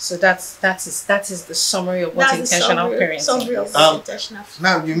 So that is the summary of what intentional parenting is. Intentional.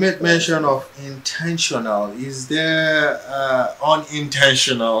 Now you made mention of intentional. Is there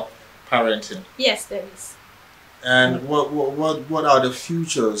unintentional parenting? Yes, there is. And what are the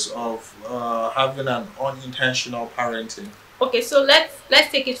futures of having an unintentional parenting? Okay, so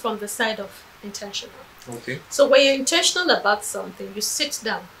let's take it from the side of intentional. Okay. So when you're intentional about something, you sit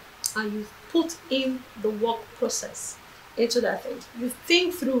down and you put in the work process into that thing. You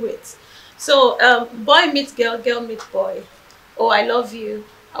think through it. So boy meets girl, girl meets boy. Oh, I love you.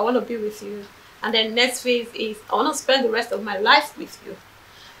 I want to be with you. And then next phase is I want to spend the rest of my life with you.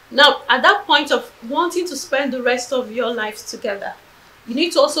 Now, at that point of wanting to spend the rest of your lives together, you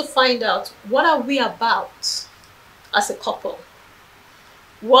need to also find out what are we about as a couple?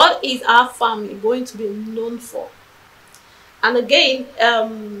 What is our family going to be known for? And again,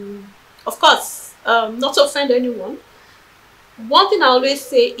 of course, not to offend anyone, one thing I always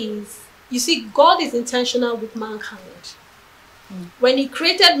say is, you see, God is intentional with mankind. When he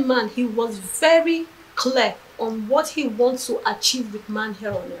created man, he was very clear on what he wants to achieve with man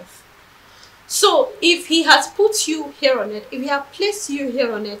here on earth. So if he has put you here on earth, if he has placed you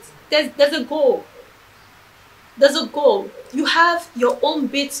here on earth, there's a goal. There's a goal. You have your own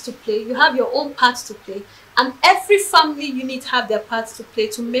bits to play. You have your own parts to play. And every family unit have their parts to play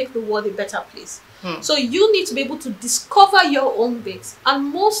to make the world a better place. So you need to be able to discover your own bits.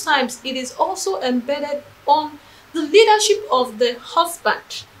 And most times it is also embedded on the leadership of the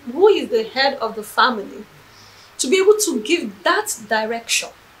husband, who is the head of the family, to be able to give that direction.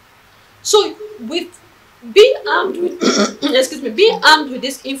 So with being armed with excuse me, being armed with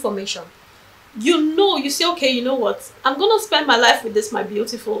this information, you say, okay, you know what? I'm going to spend my life with this, my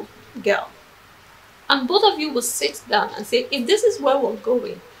beautiful girl. And both of you will sit down and say, if this is where we're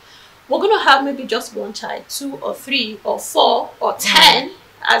going, we're going to have maybe just one child, 2 or 3 or 4 or 10,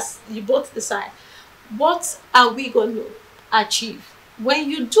 as you both decide. What are we going to achieve? When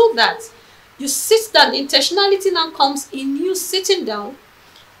you do that, you sit down. The intentionality now comes in you sitting down,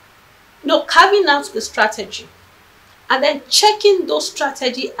 carving out the strategy. And then checking those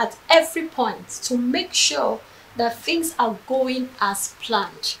strategies at every point to make sure that things are going as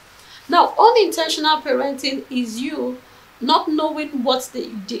planned. Now, unintentional parenting is you not knowing what the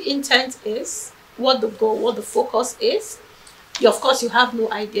intent is, what the goal, what the focus is. Of course, you have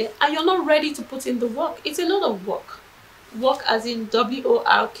no idea, and you're not ready to put in the work. It's a lot of work. Work as in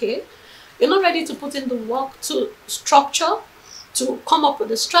W-O-R-K. You're not ready to put in the work to structure, to come up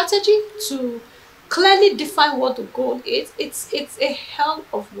with a strategy, to clearly define what the goal is. It's a hell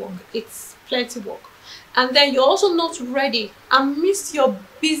of work. It's plenty work. And then you're also not ready amidst your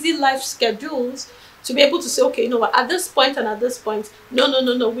busy life schedules to be able to say, okay, you know what, at this point and at this point,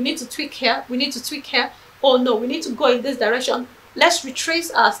 no, we need to tweak here, we need to tweak here. Oh no, we need to go in this direction. Let's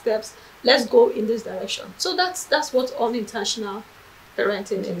retrace our steps. Let's go in this direction. So that's what unintentional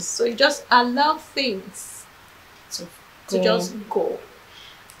parenting is. So you just allow things to just go.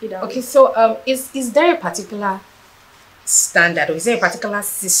 Okay, so is there a particular standard, or is there a particular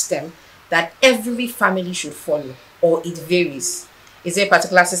system that every family should follow, or it varies? Is there a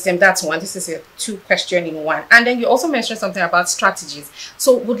particular system? That's one. This is a 2 question in one. And then you also mentioned something about strategies.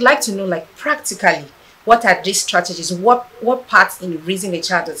 So would like to know, like, practically, what are these strategies? What parts in raising a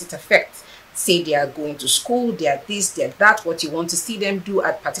child does it affect? Say they are going to school, they are this, they are that, what you want to see them do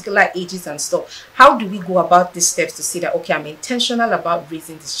at particular ages and stuff. How do we go about these steps to say that, okay, I'm intentional about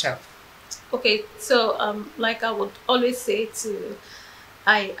raising this child? Okay, so like I would always say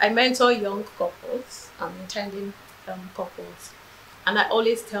I mentor young couples, intending couples, and I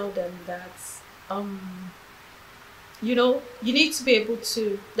always tell them that you need to be able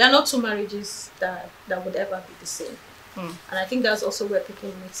to, there are not 2 marriages that would ever be the same. And I think that's also where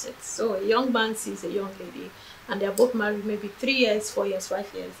people mix it. So a young man sees a young lady and they're both married maybe 3 years, 4 years,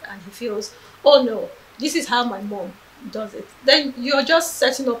 5 years, and he feels, oh no, this is how my mom does it. Then you're just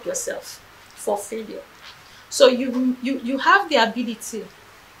setting up yourself for failure. So you have the ability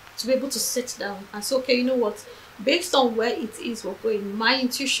to be able to sit down and say, okay, you know what, based on where it is we're going, my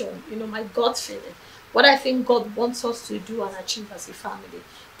intuition, my gut feeling, what I think God wants us to do and achieve as a family,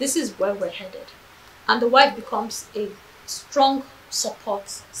 this is where we're headed. And the wife becomes a strong support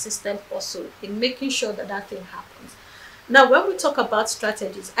system also in making sure that thing happens. Now, when we talk about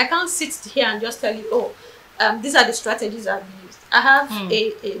strategies, I can't sit here and just tell you, oh, these are the strategies I've used. I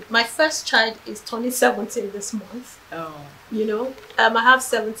have my first child is turning 17 this month. Oh. I have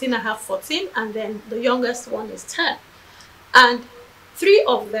 17, I have 14, and then the youngest one is 10. And 3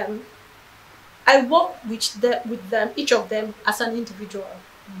 of them, I work with them, each of them as an individual.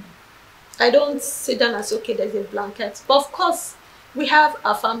 I don't sit down and say, okay, there's a blanket. But of course, we have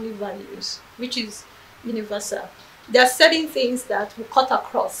our family values, which is universal. There are certain things that we cut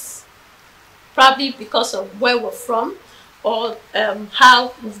across, probably because of where we're from or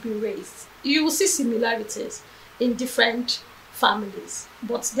how we've been raised. You will see similarities in different families,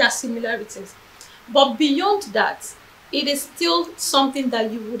 but there are similarities. But beyond that, it is still something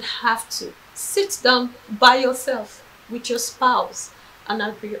that you would have to sit down by yourself with your spouse and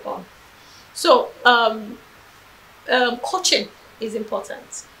agree on. So coaching is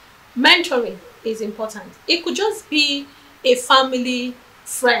important. Mentoring is important. It could just be a family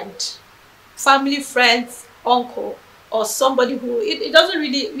friend, uncle, or somebody who it doesn't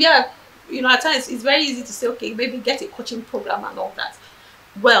really, yeah, at times it's very easy to say, okay, maybe get a coaching program and all that.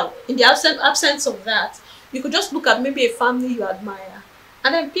 Well, in the absence of that, you could just look at maybe a family you admire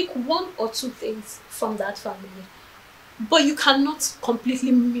and then pick one or two things from that family. But you cannot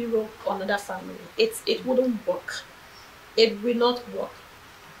completely mirror another family. It wouldn't work. It will not work.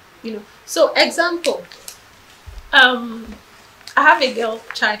 So example, I have a girl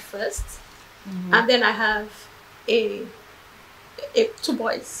child first, and then I have a two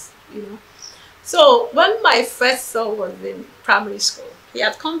boys. So when my first son was in primary school, he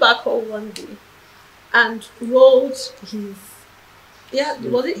had come back home one day and rolled his there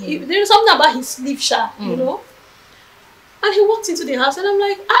was something about his sleeve and he walked into the house and I'm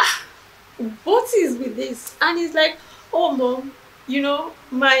like, what is with this? And he's like, oh mom,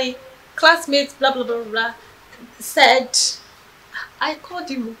 my classmates blah blah blah blah said, I called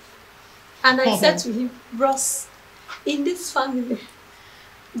him and I said to him, Ross, in this family,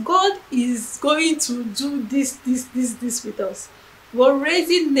 God is going to do this with us. We're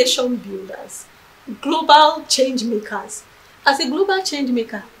raising nation builders, global change makers. As a global change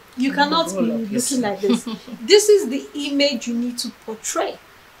maker, you cannot be looking like this. This is the image you need to portray.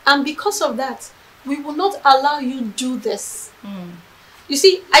 And because of that, we will not allow you do this. You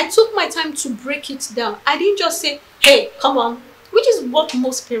see, I took my time to break it down. I didn't just say, hey, come on, which is what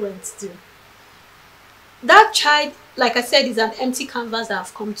most parents do. That child, like I said, is an empty canvas that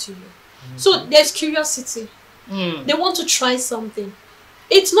have come to you. So there's curiosity. They want to try something.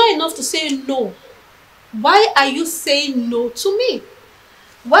 It's not enough to say no. Why are you saying no to me?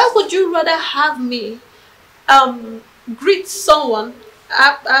 Why would you rather have me greet someone?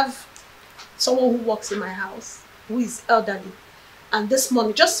 I have someone who works in my house who is elderly. And this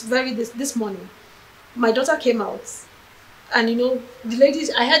morning, this morning, my daughter came out. And I heard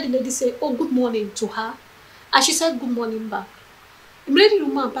the lady say, oh, good morning to her. And she said, good morning back. Immediately the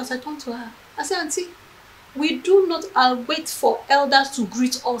woman passed, I turned to her. I said, auntie, we do not wait for elders to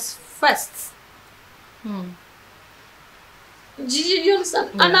greet us first. Do you understand?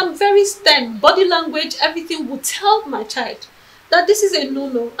 Yeah. And I'm very stern. Body language, everything will tell my child that this is a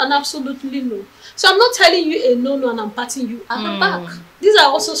no-no, and absolutely no. So I'm not telling you a no-no and I'm patting you at the back. These are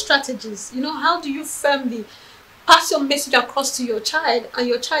also strategies. How do you firmly pass your message across to your child and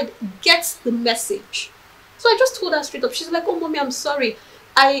your child gets the message? So I just told her straight up. She's like, oh, mommy, I'm sorry.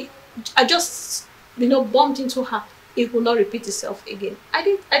 I just, bumped into her. It will not repeat itself again. I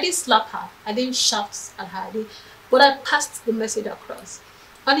didn't slap her. I didn't shout at her. But I passed the message across.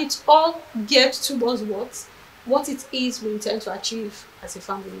 And it's all geared towards what it is we intend to achieve as a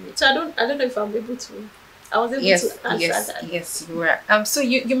family unit. So I don't know if I'm able to. I was able to answer that. Yes, you were. So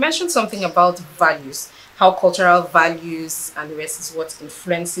you mentioned something about values, how cultural values and the rest is what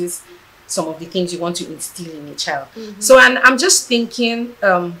influences some of the things you want to instill in a child. So, and I'm just thinking,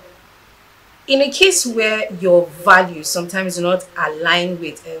 in a case where your values sometimes do not align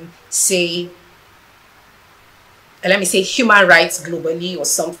with, say, let me say human rights globally or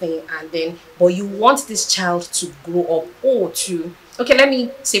something, but you want this child to grow up okay, let me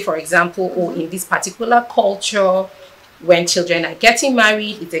say, for example, in this particular culture, when children are getting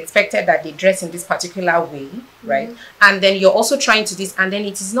married, it's expected that they dress in this particular way, right? And then you're also trying to this, and then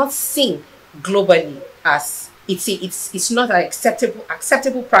it is not seen globally as it's not an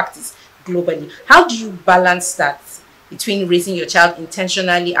acceptable practice globally. How do you balance that between raising your child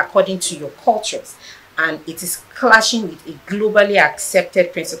intentionally according to your cultures, and it is clashing with a globally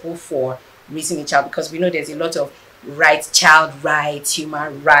accepted principle for raising a child? Because we know there's a lot of child rights,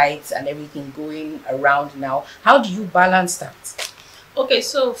 human rights, and everything going around now. How do you balance that? Okay,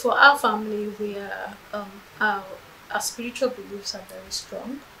 so for our family, we are our spiritual beliefs are very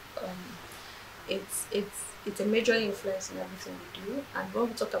strong. It's a major influence in everything we do. And when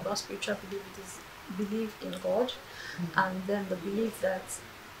we talk about spiritual belief, it is belief in God, and then the belief that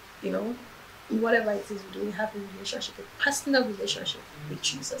whatever it is we do, we have a relationship, a personal relationship with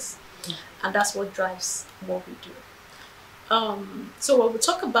Jesus, and that's what drives what we do. So when we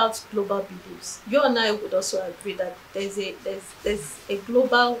talk about global beliefs, you and I would also agree that there's a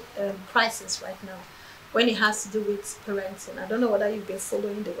global crisis right now when it has to do with parenting. I don't know whether you've been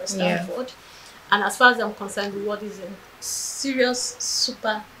following the Western world, and as far as I'm concerned, the world is in serious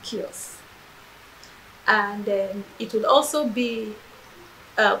super chaos. And it would also be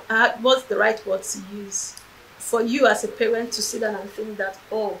what's the right word to use for you as a parent to sit down and think that,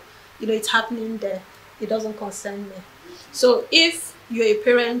 oh, it's happening there. It doesn't concern me. So if you're a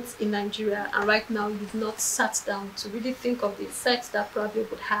parent in Nigeria and right now you've not sat down to really think of the effects that probably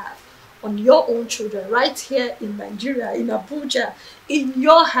would have on your own children right here in Nigeria, in Abuja, in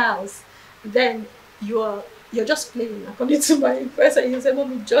your house, then you're just playing. According to my person, you say,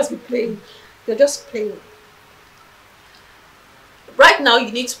 "Mommy, just be playing." You're just playing. Right now,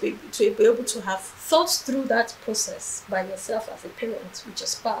 you need to be able to have thought through that process by yourself as a parent with your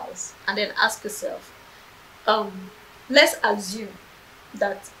spouse, and then ask yourself, let's assume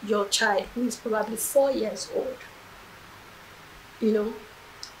that your child, who is probably 4 years old,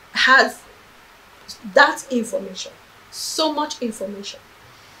 has that information, so much information,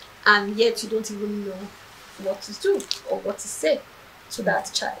 and yet you don't even know what to do or what to say to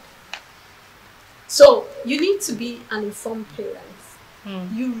that child. So you need to be an informed parent.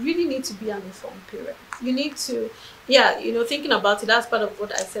 You really need to be an informed parent. You need to, thinking about it, that's part of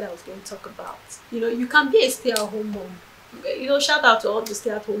what I said I was going to talk about. You can be a stay-at-home mom. Shout out to all the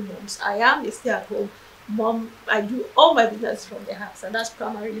stay-at-home moms. I am a stay-at-home mom. I do all my business from the house, and that's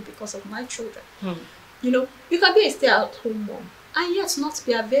primarily because of my children. You can be a stay-at-home mom and yet not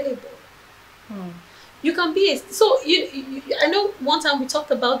be available. You can be I know one time we talked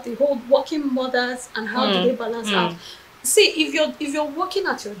about the whole working mothers and how do they balance out. See, if you're working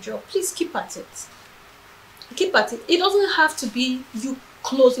at your job, please keep at it. Keep at it. It doesn't have to be you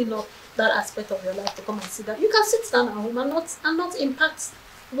closing up that aspect of your life to come and sit down. You can sit down at home and not impact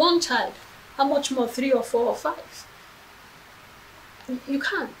one child. How much more 3 or 4 or 5? You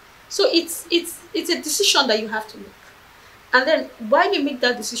can. So it's a decision that you have to make. And then while you make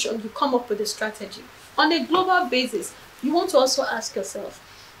that decision, you come up with a strategy. On a global basis, you want to also ask yourself,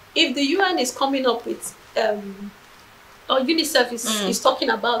 if the UN is coming up with, or UNICEF is talking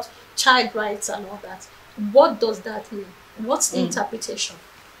about child rights and all that, what does that mean? What's the interpretation?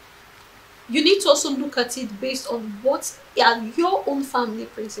 You need to also look at it based on what are your own family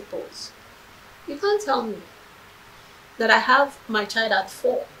principles. You can't tell me that I have my child at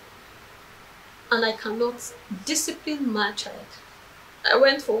 4 and I cannot discipline my child. I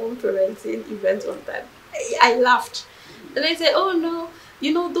went for one parenting event one time. I laughed. And they said, "Oh no,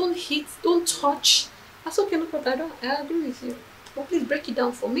 don't hit, don't touch." That's okay, no problem. I agree with you. But please break it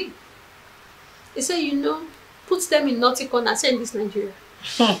down for me. They say, put them in naughty corner. I say in this Nigeria.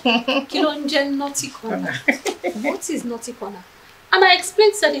 Kilonje naughty corner. What is naughty corner? And I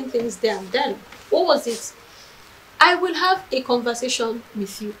explained certain things there and then. What was it? I will have a conversation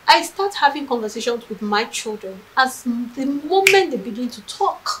with you. I start having conversations with my children as the moment they begin to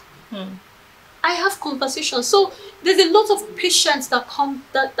talk. I have conversations. So there's a lot of patience that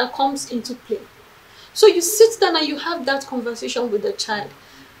comes into play. So you sit down and you have that conversation with the child.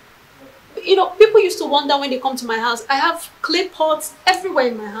 People used to wonder when they come to my house. I have clay pots everywhere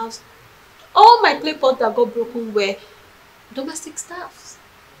in my house. All my clay pots that got broken were domestic staffs.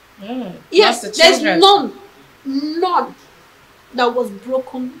 Yes, there's none that was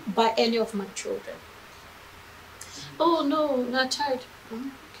broken by any of my children. Oh no, not child.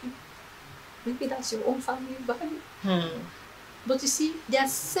 Okay. Maybe that's your own family value. But you see, there are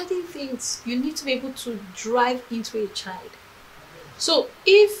certain things you need to be able to drive into a child. So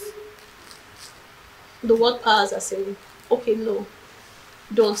if the world powers are saying, okay, no,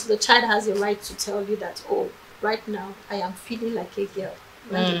 don't, the child has a right to tell you that, oh, right now I am feeling like a girl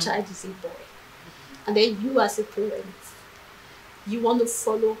when the child is a boy. And then you as a parent, you want to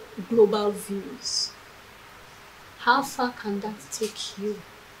follow global views. How far can that take you?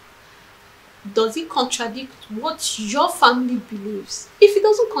 Does it contradict what your family believes? If it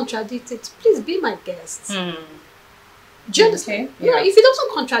doesn't contradict it, please be my guest. Do you understand? Okay. Yeah. If it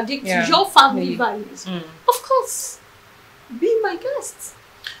doesn't contradict your family values, of course, be my guest.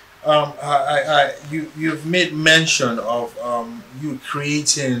 You've made mention of you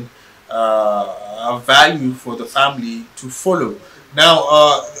creating a value for the family to follow. Now,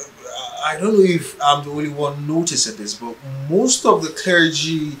 I don't know if I'm the only one noticing this, but most of the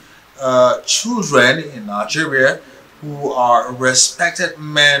clergy children in Nigeria who are respected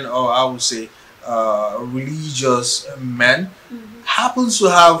men, or I would say religious men, happens to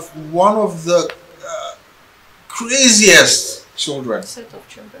have one of the craziest children. Set of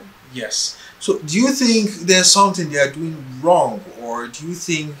children. Yes. So do you think there's something they are doing wrong, or do you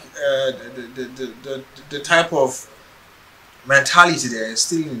think the type of mentality they're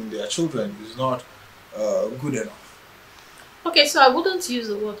instilling in their children is not good enough? Okay, so I wouldn't use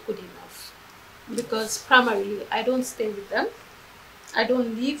the word good enough because primarily I don't stay with them. I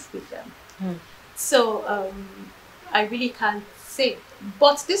don't live with them. So I really can't say.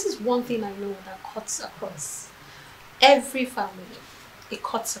 But this is one thing I know that cuts across every family. it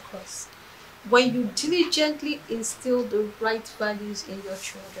cuts across. When you diligently instill the right values in your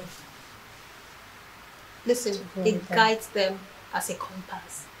children, listen, it guides them as a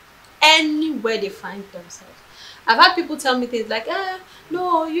compass anywhere they find themselves. I've had people tell me things like,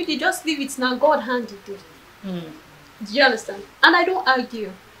 no, you did just leave it now, God handed it. Do you understand? And I don't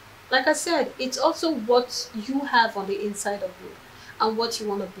argue. Like I said, it's also what you have on the inside of you and what you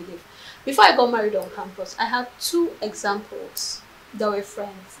want to believe. Before I got married on campus, I had 2 examples that were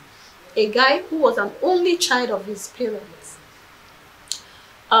friends. A guy who was an only child of his parents.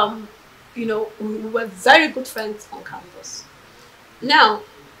 We were very good friends on campus. Now,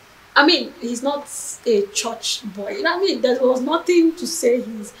 I mean, he's not a church boy. You know what I mean? There was nothing to say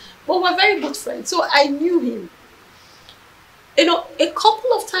but we're very good friends. So I knew him. A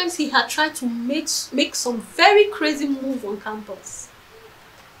couple of times he had tried to make some very crazy move on campus.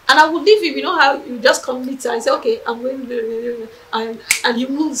 And I would leave him, you know how you just come later and say, okay, I'm going, and he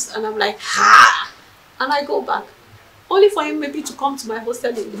moves, and I'm like, ha! And I go back. Only for him maybe to come to my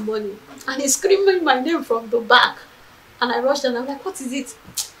hostel in the morning. And he's screaming my name from the back. And I rushed and I'm like, what is it?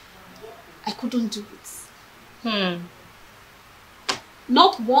 I couldn't do it.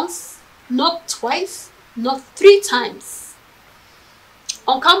 Not once, not twice, not 3 times.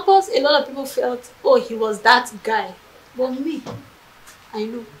 On campus, a lot of people felt, oh, he was that guy. But me, I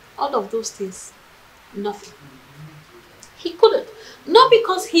know, all of those things, nothing. He couldn't. Not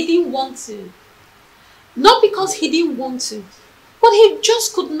because he didn't want to. Not because he didn't want to. But he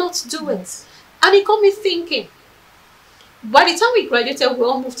just could not do it. And it got me thinking. By the time we graduated, we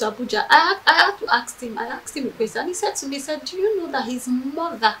all moved to Abuja. I had to ask him. I asked him a question. And he said to me, do you know that his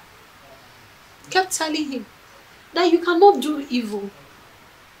mother kept telling him that you cannot do evil?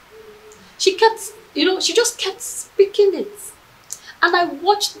 She kept, she just kept speaking it. And I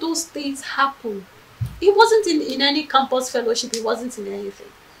watched those things happen. It wasn't in any campus fellowship. It wasn't in anything.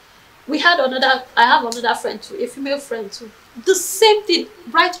 I have another friend too, a female friend too. The same thing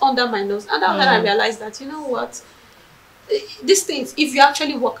right under my nose. And then I realized that, you know what? These things, if you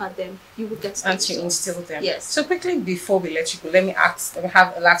actually work at them, you will get and to instill them. Yes. So quickly before we let you go, let me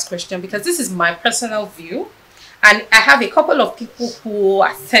have a last question, because this is my personal view, and I have a couple of people who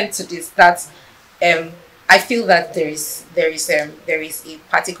attend to this that I feel that there is a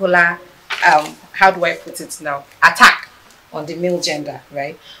particular how do I put it now, attack on the male gender,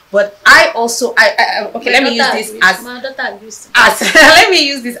 right? But I also let me use this as let me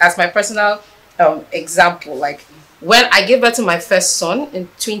use this as my personal example. Like, when I gave birth to my first son in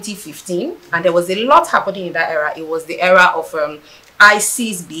 2015, and there was a lot happening in that era. It was the era of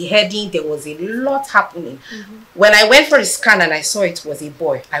ISIS, beheading. There was a lot happening. When I went for a scan and I saw it was a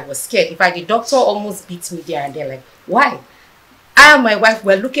boy, I was scared. In fact, the doctor almost beat me there and they're like, why? I and my wife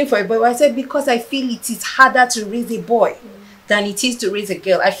were looking for a boy. I said, because I feel it is harder to raise a boy than it is to raise a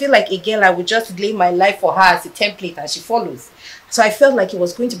girl. I feel like a girl, I would just lay my life for her as a template and she follows. So I felt like it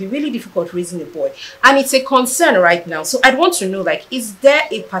was going to be really difficult raising a boy. And it's a concern right now. So I'd want to know, like, is there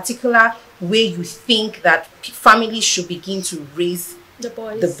a particular way you think that families should begin to raise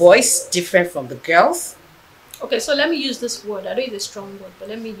the boys different from the girls? Okay, so let me use this word. I know it's a strong word, but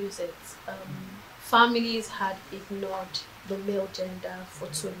let me use it. Families had ignored the male gender for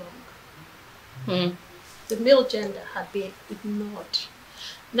too long. The male gender had been ignored.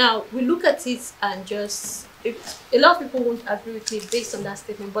 Now, we look at it and just... a lot of people won't agree with me based on that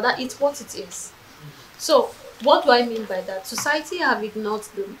statement, but it's what it is. So, what do I mean by that? Society have ignored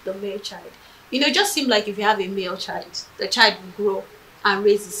the male child. It just seems like if you have a male child, the child will grow and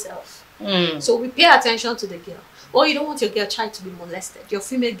raise itself. So we pay attention to the girl. Oh, you don't want your girl child to be molested, your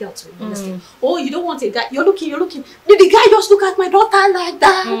female girl to be molested. Oh, you don't want a guy, you're looking. Did the guy just look at my daughter like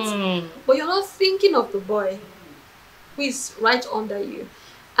that? But you're not thinking of the boy who is right under you.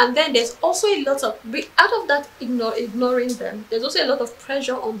 And then there's also a lot of, out of that ignoring them, there's also a lot of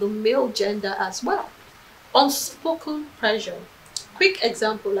pressure on the male gender as well. Unspoken pressure. Quick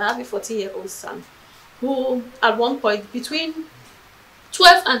example, I have a 14-year-old son who at one point between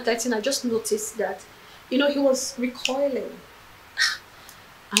 12 and 13, I just noticed that, he was recoiling.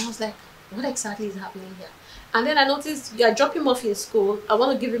 And I was like, what exactly is happening here? And then I noticed, I drop him off in school, I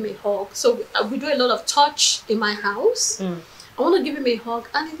want to give him a hug. So we do a lot of touch in my house. I want to give him a hug,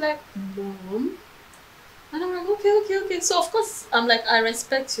 and he's like, Mom. And I'm like, okay. So of course, I'm like, I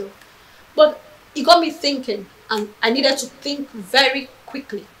respect you. But it got me thinking, and I needed to think very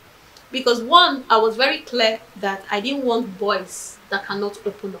quickly. Because one, I was very clear that I didn't want boys that cannot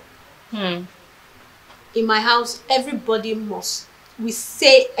open up. In my house, everybody we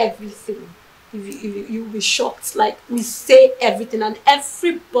say everything. You'll be shocked. Like, we say everything, and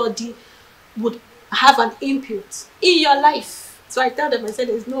everybody would have an input in your life. So I tell them, I said,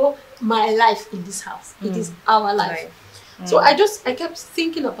 there's no my life in this house. It is our life. So I kept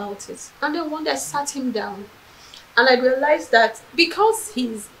thinking about it. And then one day I sat him down and I realized that because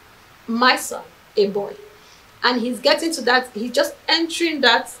he's my son, a boy, and he's getting to that, he's just entering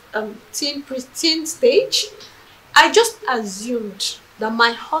that teen stage, I just assumed that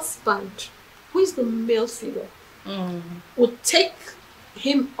my husband, who is the male figure, would take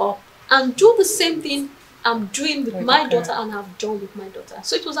him up and do the same thing I'm doing with my daughter and have done with my daughter.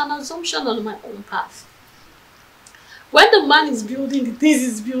 So it was an assumption on my own path. When the man is building the things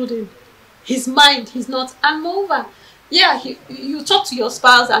he's building, his mind, he's not. And moreover, yeah, you talk to your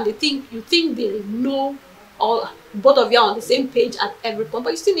spouse and you think they know, or both of you are on the same page at every point, but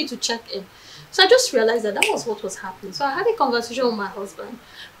you still need to check in. So I just realized that was what was happening. So I had a conversation with my husband,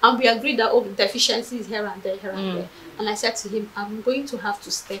 and we agreed that the deficiencies here and there, And I said to him, I'm going to have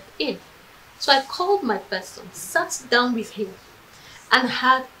to step in. So I called my person, sat down with him, and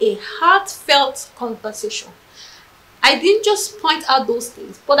had a heartfelt conversation. I didn't just point out those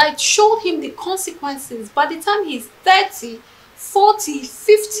things, but I showed him the consequences. By the time he's 30, 40,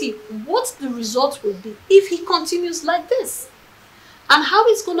 50, what the result will be if he continues like this. And how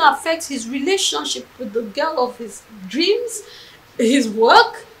it's going to affect his relationship with the girl of his dreams, his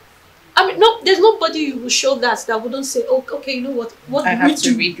work. I mean, no, there's nobody you will show that wouldn't say, oh, okay, you know what I have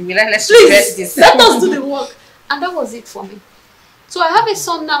to read. Let's please, this. let us do the work. And that was it for me. So I have a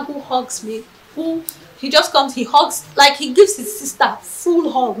son now who hugs me, who he just comes, he hugs, like he gives his sister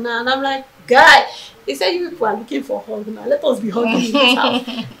full hug now. And I'm like, guy, he said you people are looking for a hug now. Let us be hugging in this house.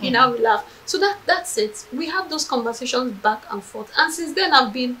 You know, we laugh. So that's it. We have those conversations back and forth. And since then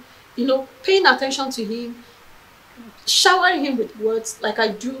I've been, paying attention to him, showering him with words like I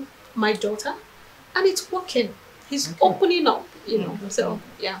do my daughter. And it's working. He's opening up, So,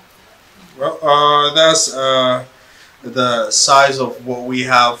 yeah. Well, that's the size of what we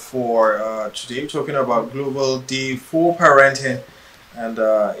have for today, talking about Global Day for Parenting, and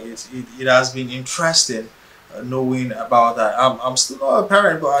it has been interesting knowing about that. I'm still not a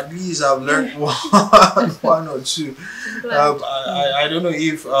parent, but at least I've learned one or two. I don't know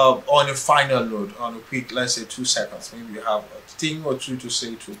if on a final note, on a quick, let's say 2 seconds, maybe you have a thing or two to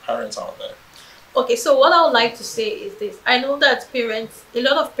say to parents out there. Okay, so what I would like to say is this. I know that a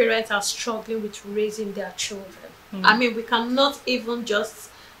lot of parents are struggling with raising their children. I mean, we cannot even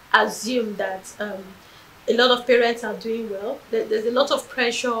just assume that a lot of parents are doing well. There's a lot of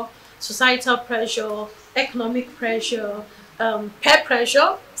pressure, societal pressure, economic pressure, peer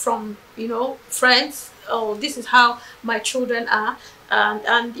pressure from, friends. Oh, this is how my children are.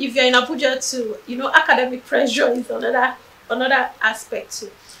 And if you're in Abuja too, academic pressure is another aspect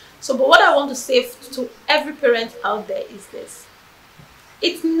too. So, but what I want to say to every parent out there is this.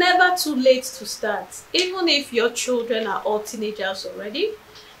 It's never too late to start. Even if your children are all teenagers already,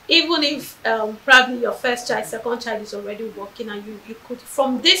 even if probably your first child, second child is already working, and you could,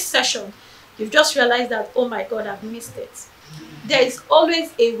 from this session, you've just realized that, oh my God, I've missed it. There is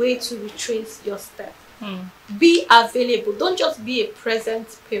always a way to retrace your step. Be available. Don't just be a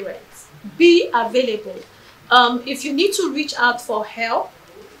present parent. Be available. If you need to reach out for help,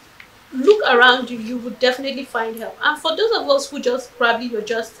 look around you, you would definitely find help. And for those of us who you're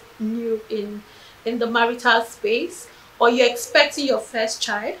just new in the marital space, or you're expecting your first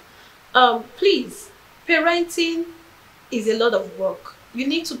child, please, parenting is a lot of work. You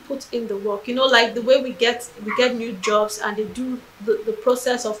need to put in the work. Like the way we get new jobs and they do the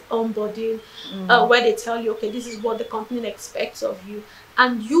process of onboarding, where they tell you, okay, this is what the company expects of you,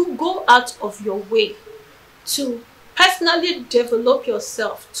 and you go out of your way to personally develop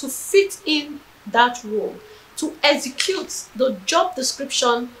yourself to fit in that role, to execute the job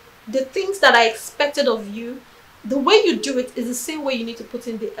description, the things that are expected of you. The way you do it is the same way you need to put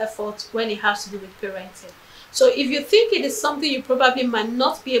in the effort when it has to do with parenting. So if you think it is something you probably might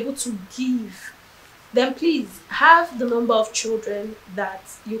not be able to give, then please have the number of children that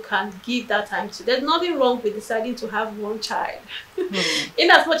you can give that time to. There's nothing wrong with deciding to have one child.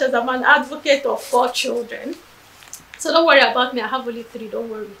 In as much as I'm an advocate of 4 children, so don't worry about me, I have only 3, don't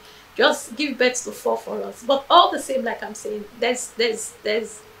worry. Just give birth to 4 for us. But all the same, like I'm saying, it's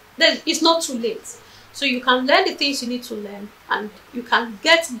not too late. So you can learn the things you need to learn, and you can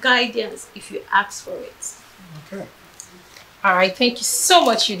get guidance if you ask for it. Okay. All right, thank you so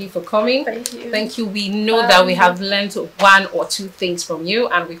much, Judy, for coming. Thank you. Thank you. We know that we have learned 1 or 2 things from you,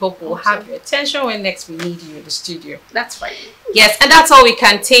 and we hope we'll have your attention when next we need you in the studio. That's fine. Yes, and that's all we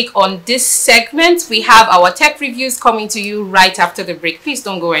can take on this segment. We have our tech reviews coming to you right after the break. Please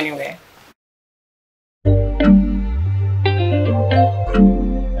don't go anywhere.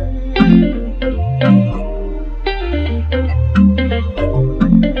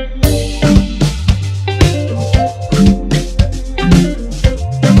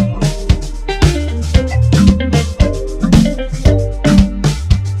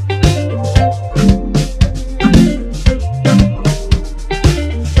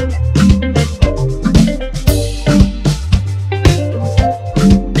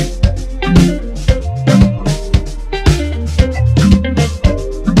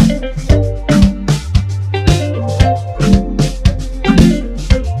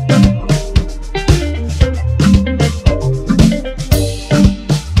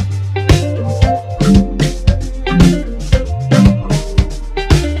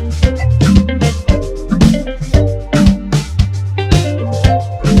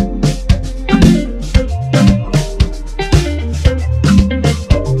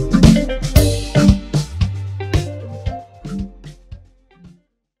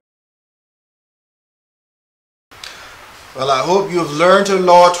 I hope you've learned a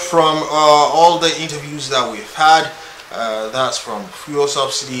lot from all the interviews that we've had. That's from fuel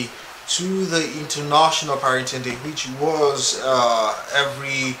subsidy to the International Parenting Day, which was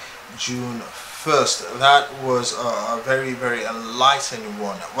every June 1st. That was a very, very enlightening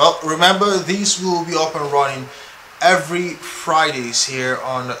one. Well, remember, these will be up and running every Fridays here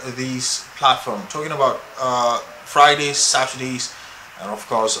on this platform. Talking about Fridays, Saturdays, and of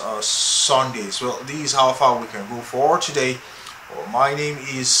course Sundays. Well, this is how far we can go for today. Well, my name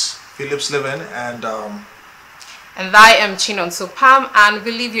is Phillips Livin, and I am Chinon Sopam, and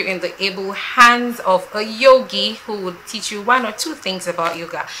we leave you in the able hands of a yogi who will teach you one or two things about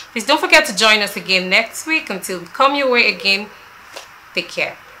yoga. Please don't forget to join us again next week. Until we come your way again, take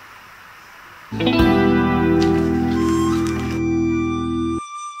care.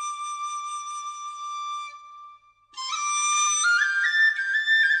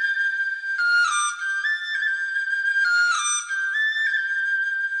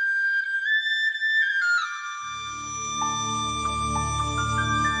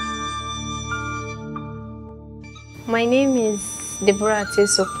 My name is Deborah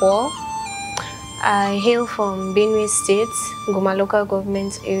Tesopo. I hail from Benue State, Goma local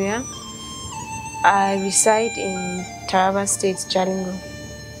government area. I reside in Taraba State, Jalingo.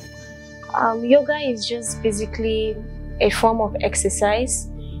 Yoga is just basically a form of exercise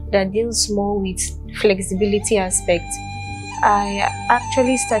that deals more with flexibility aspect. I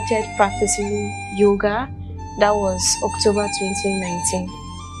actually started practicing yoga, that was October 2019.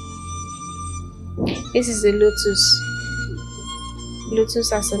 This is the Lotus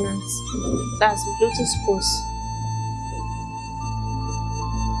Asanas. That's Lotus pose.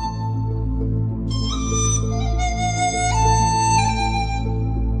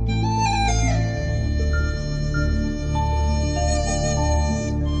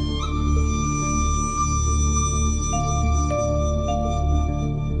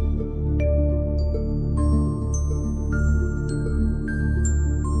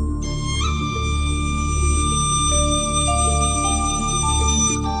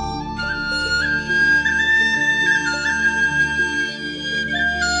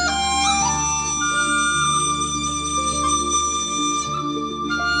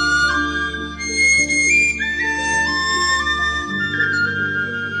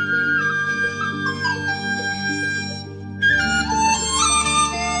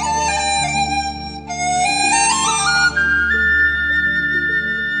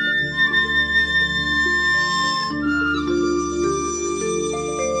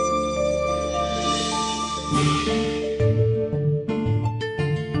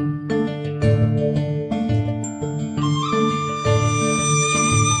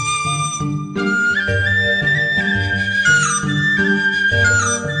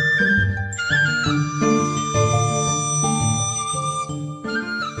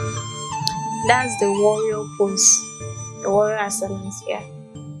 That's the warrior pose, the warrior asanas, yeah.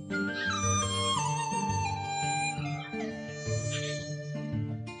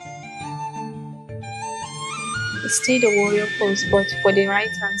 It's still the warrior pose, but for the right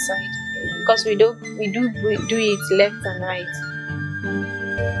hand side, because we do it left and right.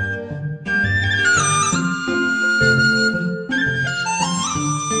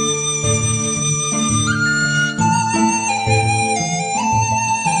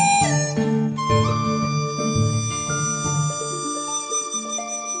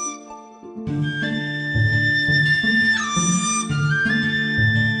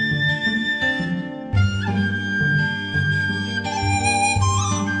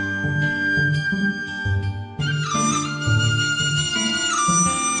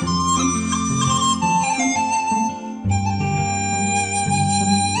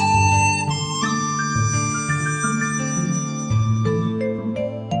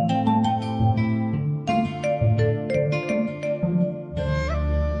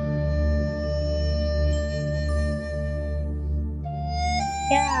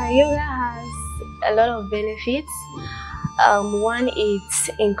 Yeah, yoga has a lot of benefits. One, it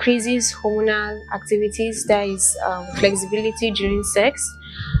increases hormonal activities, that is flexibility during sex,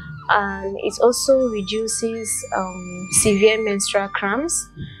 and it also reduces severe menstrual cramps,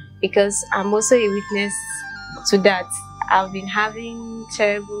 because I'm also a witness to that. I've been having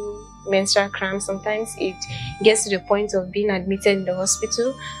terrible menstrual cramps. Sometimes it gets to the point of being admitted in the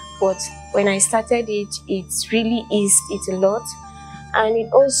hospital, but when I started it, it really eased it a lot. And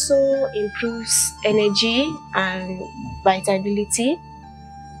it also improves energy and vitality.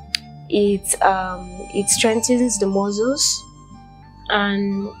 It strengthens the muscles,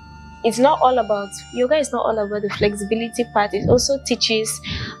 and it's not all about yoga. It's not all about the flexibility part. It also teaches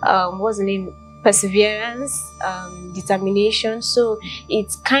what's the name, perseverance, determination. So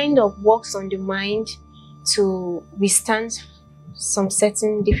it kind of works on the mind to withstand some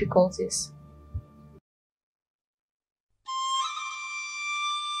certain difficulties.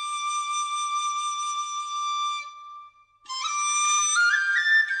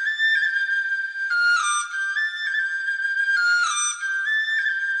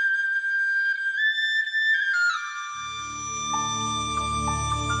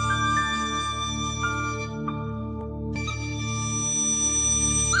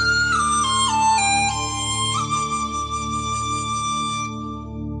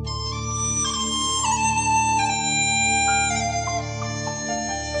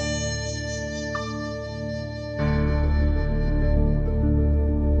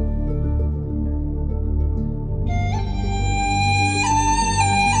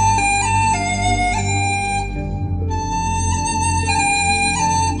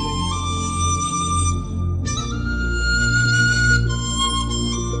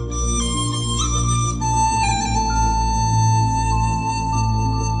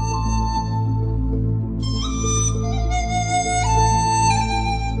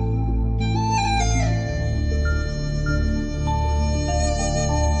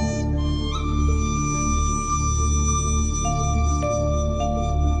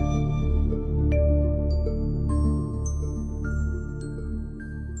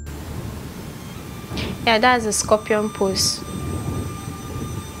 Yeah, that's a scorpion pose.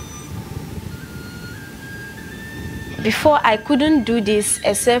 Before, I couldn't do this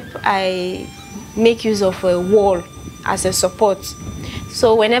except I make use of a wall as a support.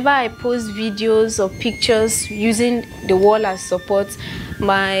 So whenever I post videos or pictures using the wall as support,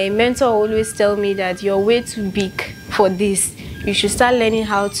 my mentor always tell me that you're way too big for this. You should start learning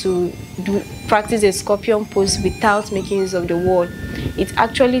how to practice a scorpion pose without making use of the wall. It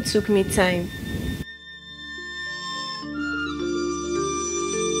actually took me time.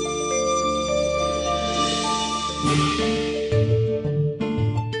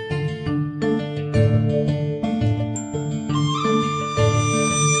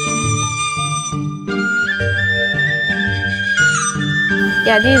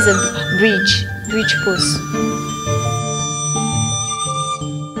 Yeah, this is a bridge pose.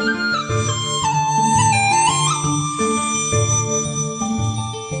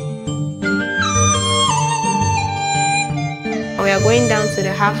 We are going down to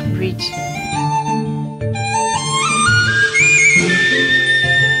the half bridge.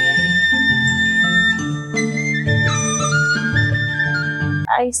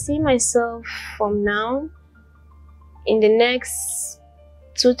 I see myself from now in the next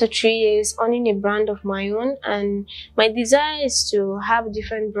 2 to 3 years owning a brand of my own, and my desire is to have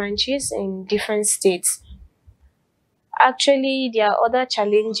different branches in different states. Actually, there are other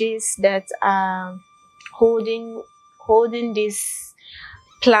challenges that are holding this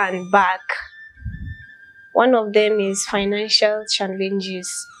plan back. One of them is financial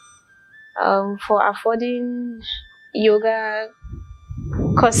challenges. For affording yoga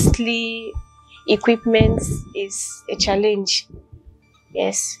costly equipment is a challenge.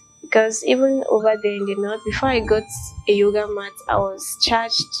 Yes, because even over there in the north, before I got a yoga mat, I was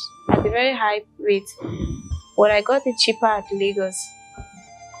charged at a very high rate, but I got it cheaper at Lagos.